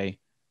Growth Day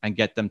and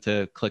get them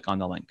to click on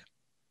the link,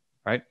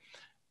 right?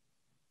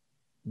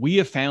 We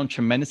have found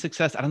tremendous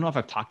success. I don't know if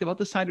I've talked about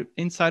this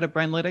inside of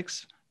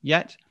BrandLytics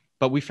yet,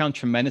 but we found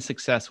tremendous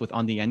success with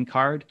on the end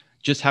card,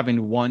 just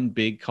having one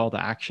big call to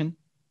action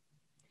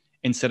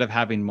instead of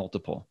having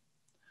multiple.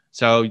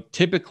 So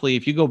typically,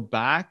 if you go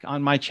back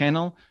on my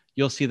channel,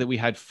 you'll see that we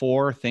had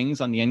 4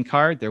 things on the end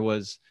card. There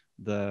was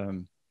a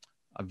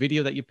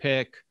video that you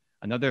pick,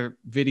 another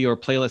video or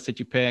playlist that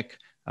you pick,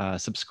 a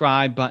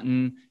subscribe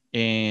button,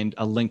 and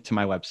a link to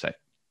my website.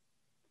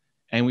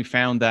 And we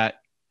found that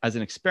as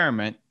an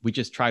experiment, we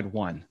just tried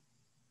one.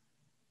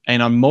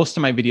 And on most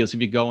of my videos,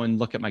 if you go and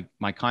look at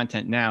my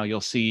content now,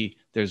 you'll see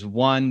there's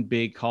one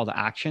big call to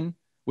action,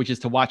 which is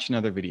to watch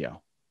another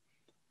video.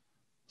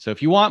 So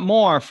if you want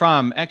more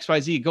from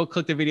XYZ, go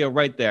click the video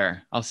right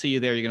there. I'll see you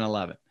there. You're going to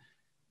love it.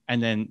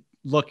 And then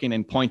looking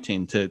and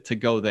pointing to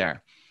go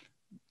there.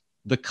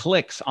 The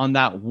clicks on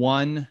that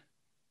one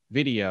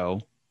video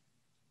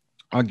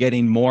are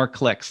getting more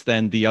clicks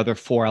than the other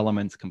 4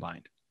 elements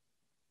combined.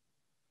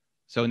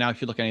 So now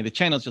if you look at any of the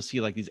channels, you'll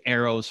see like these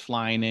arrows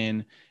flying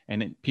in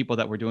and people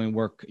that we're doing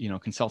work,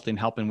 consulting,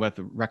 helping with,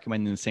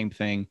 recommending the same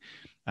thing,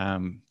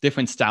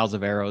 different styles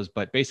of arrows,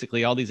 but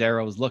basically all these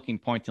arrows looking,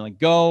 pointing like,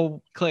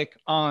 go click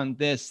on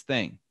this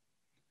thing.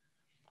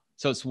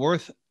 So it's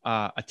worth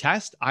a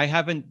test. I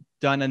haven't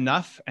done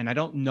enough, and I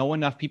don't know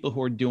enough people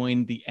who are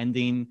doing the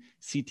ending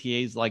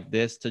CTAs like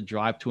this to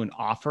drive to an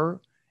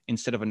offer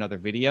instead of another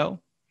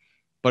video,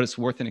 but it's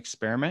worth an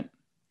experiment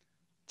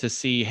to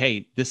see,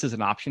 hey, this is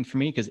an option for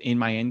me, because in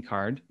my end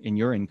card, in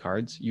your end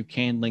cards, you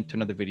can link to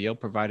another video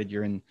provided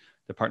you're in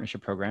the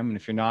partnership program. And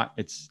if you're not,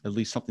 it's at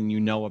least something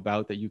you know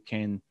about that you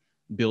can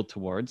build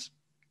towards,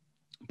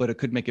 but it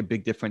could make a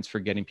big difference for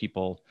getting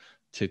people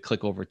to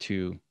click over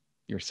to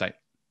your site.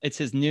 It's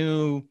his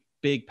new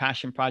big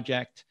passion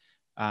project,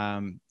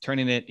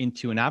 turning it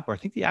into an app, or I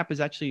think the app is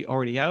actually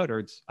already out or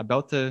it's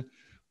about to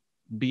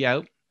be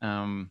out.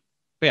 But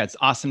yeah, it's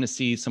awesome to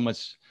see so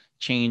much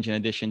change in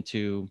addition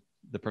to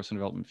the personal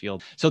development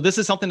field. So this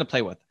is something to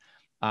play with.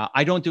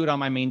 I don't do it on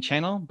my main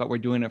channel, but we're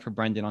doing it for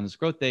Brendon on his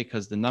Growth Day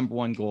because the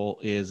 #1 goal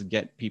is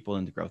get people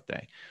into Growth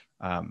Day.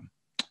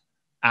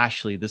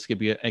 Ashley, this could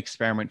be an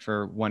experiment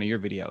for one of your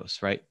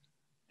videos, right?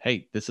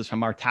 Hey, this is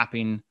from our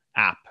tapping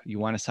app. You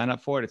want to sign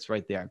up for it? It's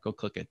right there. Go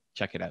click it,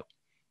 check it out,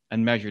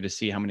 and measure to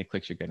see how many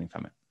clicks you're getting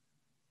from it.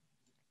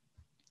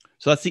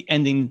 So that's the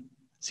ending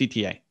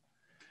CTA.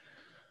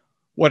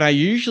 What I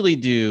usually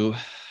do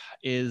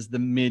is the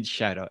mid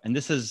shadow, and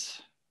this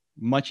is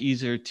much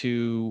easier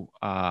to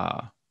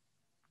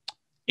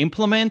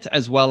implement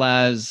as well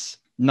as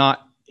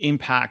not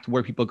impact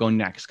where people go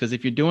next. Because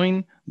if you're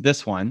doing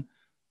this one,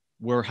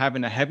 we're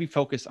having a heavy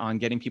focus on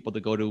getting people to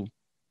go to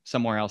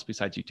somewhere else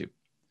besides YouTube.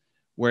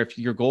 Where if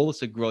your goal is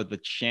to grow the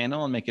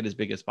channel and make it as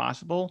big as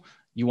possible,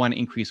 you want to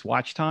increase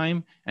watch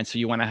time. And so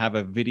you want to have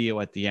a video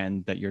at the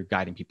end that you're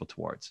guiding people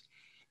towards.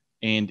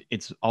 And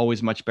it's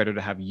always much better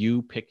to have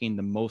you picking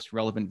the most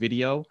relevant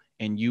video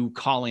and you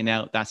calling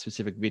out that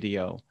specific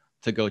video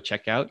to go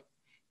check out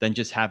than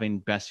just having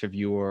best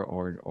reviewer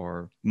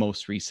or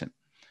most recent.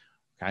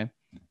 Okay.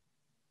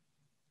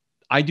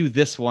 I do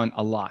this one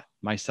a lot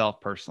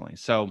myself personally.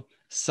 So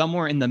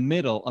somewhere in the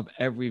middle of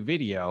every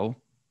video,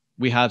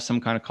 we have some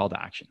kind of call to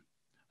action.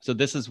 So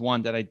this is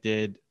one that I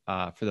did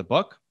for the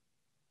book.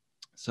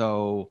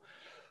 So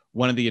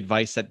one of the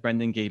advice that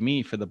Brendon gave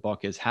me for the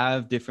book is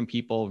have different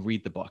people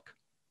read the book.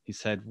 He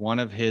said one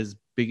of his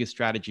biggest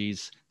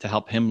strategies to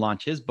help him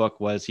launch his book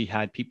was he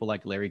had people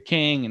like Larry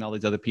King and all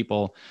these other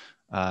people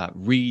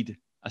read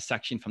a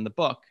section from the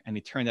book, and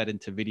he turned that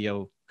into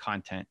video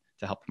content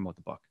to help promote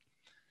the book.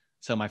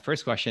 So my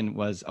first question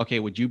was, okay,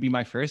 would you be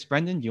my first,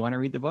 Brendon? Do you want to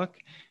read the book?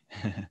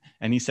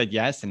 And he said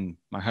yes. And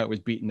my heart was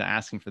beating to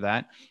ask him for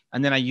that.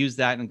 And then I used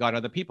that and got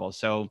other people.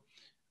 So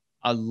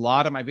a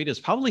lot of my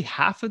videos, probably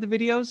half of the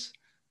videos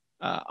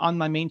on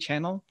my main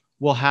channel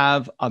will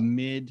have a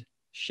mid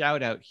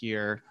shout out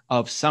here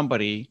of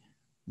somebody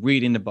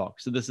reading the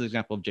book. So this is an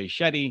example of Jay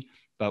Shetty,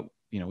 but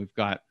we've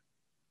got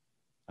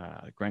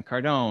Grant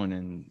Cardone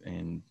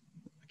and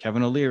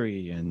Kevin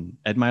O'Leary and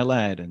Ed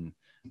Milet and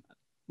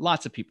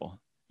lots of people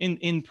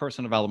in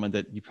personal development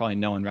that you probably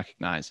know and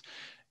recognize.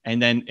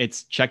 And then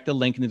it's check the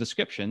link in the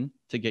description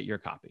to get your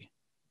copy.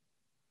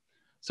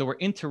 So we're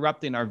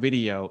interrupting our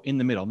video in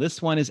the middle. This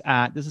is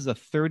a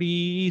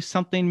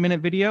 30-something minute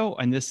video,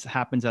 and this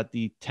happens at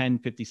the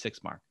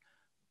 10:56 mark.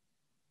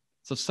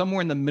 So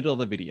somewhere in the middle of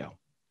the video.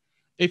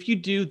 If you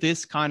do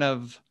this kind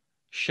of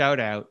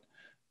shout out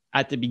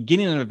at the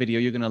beginning of a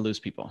video, you're going to lose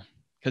people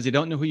because they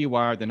don't know who you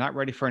are. They're not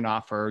ready for an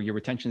offer. Your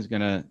retention is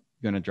going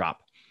to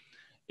drop.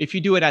 If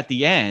you do it at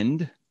the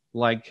end,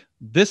 like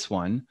this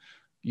one,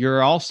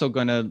 you're also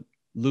going to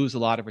lose a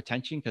lot of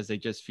retention because they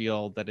just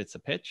feel that it's a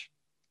pitch.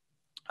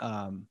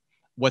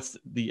 What's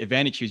the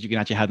advantage is you can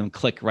actually have them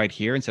click right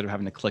here instead of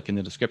having to click in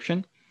the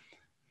description.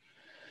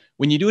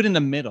 When you do it in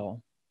the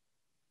middle,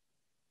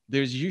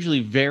 there's usually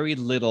very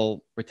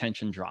little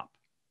retention drop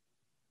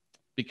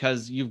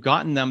because you've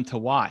gotten them to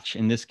watch,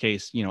 in this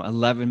case,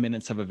 11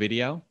 minutes of a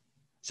video.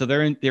 So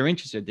they're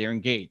interested, they're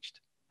engaged,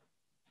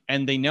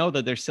 and they know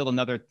that there's still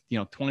another,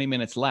 20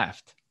 minutes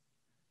left.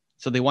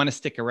 So they want to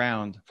stick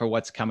around for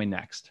what's coming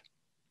next.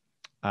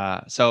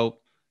 So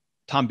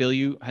Tom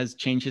Bilyeu has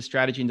changed his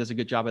strategy and does a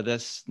good job of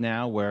this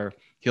now, where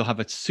he'll have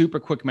a super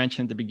quick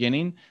mention at the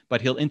beginning,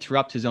 but he'll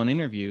interrupt his own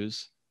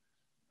interviews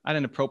at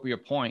an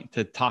appropriate point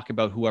to talk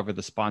about whoever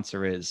the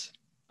sponsor is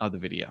of the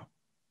video.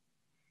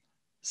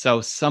 So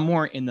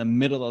somewhere in the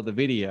middle of the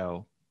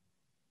video,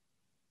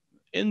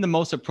 in the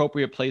most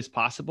appropriate place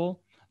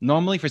possible.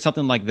 Normally for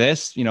something like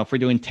this, if we're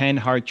doing 10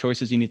 hard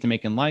choices you need to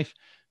make in life,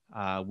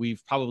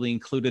 we've probably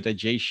included a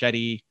Jay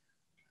Shetty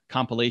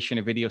compilation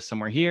or video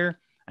somewhere here.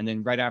 And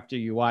then right after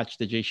you watch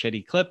the Jay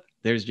Shetty clip,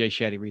 there's Jay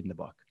Shetty reading the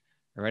book.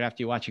 Or right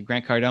after you watch a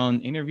Grant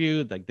Cardone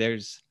interview,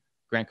 there's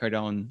Grant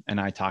Cardone and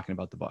I talking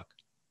about the book.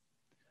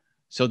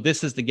 So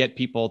this is to get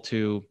people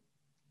to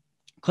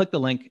click the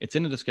link. It's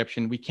in the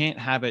description. We can't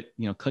have it,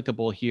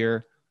 clickable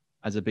here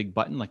as a big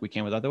button like we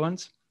can with other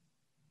ones,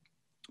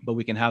 but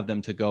we can have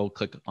them to go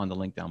click on the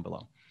link down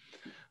below.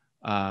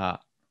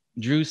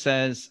 Drew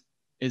says,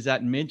 is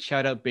that mid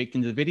shout out baked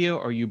into the video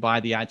or you buy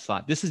the ad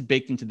slot? This is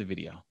baked into the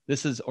video.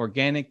 This is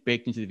organic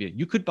baked into the video.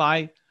 You could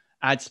buy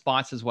ad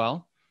spots as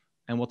well.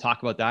 And we'll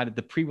talk about that.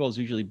 The pre-roll is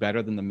usually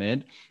better than the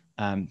mid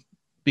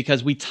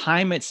because we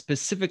time it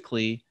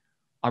specifically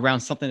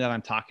around something that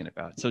I'm talking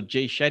about. So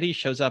Jay Shetty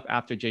shows up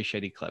after Jay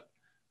Shetty clip.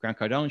 Grant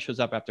Cardone shows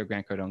up after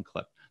Grant Cardone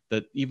clip.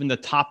 Even the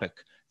topic.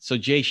 So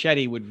Jay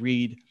Shetty would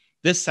read,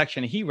 this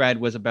section he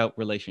read was about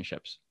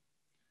relationships.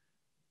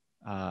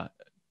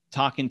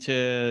 Talking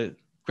to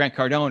Grant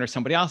Cardone or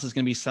somebody else is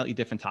going to be a slightly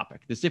different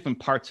topic. There's different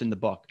parts in the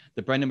book.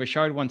 The Brendon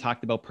Burchard one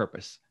talked about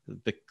purpose,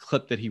 the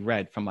clip that he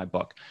read from my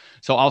book.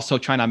 So also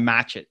trying to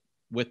match it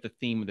with the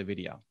theme of the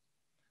video.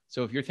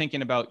 So if you're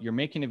thinking about, you're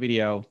making a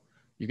video,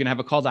 you're going to have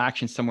a call to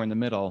action somewhere in the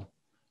middle.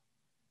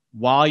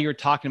 While you're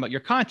talking about your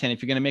content,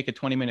 if you're going to make a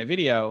 20-minute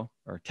video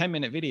or a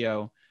 10-minute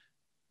video,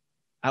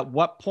 at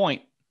what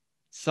point,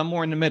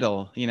 somewhere in the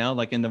middle,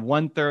 like in the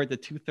 1/3 to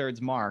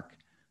 2/3 mark,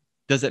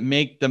 does it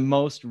make the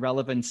most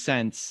relevant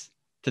sense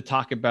to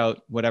talk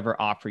about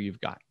whatever offer you've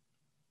got?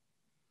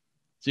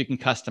 So you can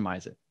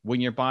customize it.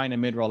 When you're buying a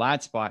mid-roll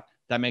ad spot,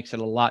 that makes it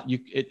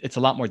it's a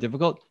lot more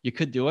difficult. You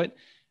could do it.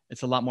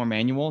 It's a lot more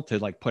manual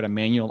to put a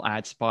manual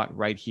ad spot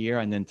right here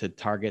and then to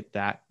target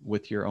that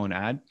with your own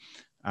ad.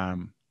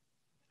 And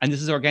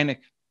this is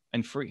organic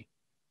and free.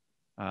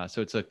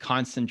 So it's a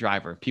constant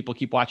driver. People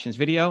keep watching this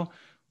video.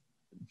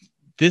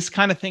 This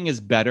kind of thing is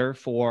better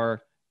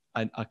for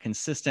a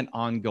consistent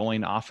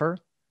ongoing offer.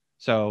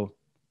 So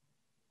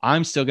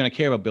I'm still going to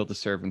care about Build to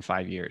Serve in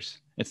 5 years.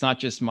 It's not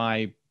just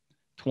my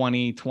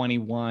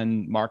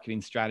 2021 marketing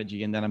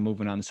strategy and then I'm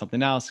moving on to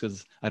something else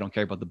because I don't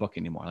care about the book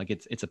anymore.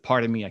 It's a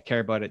part of me. I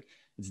care about it.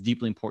 It's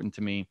deeply important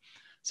to me.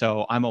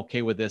 So I'm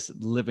okay with this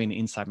living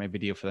inside my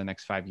video for the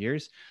next 5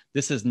 years.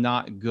 This is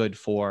not good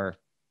for,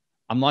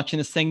 I'm launching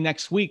this thing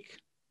next week.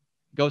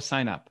 Go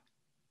sign up,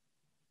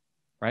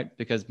 right?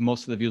 Because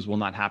most of the views will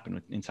not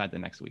happen inside the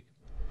next week.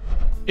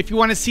 If you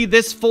want to see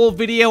this full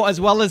video as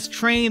well as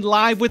train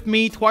live with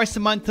me twice a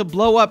month to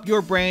blow up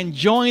your brand,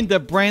 join the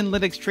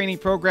BrandLytics training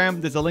program.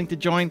 There's a link to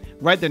join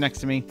right there next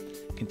to me.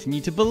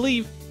 Continue to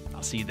believe.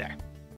 I'll see you there.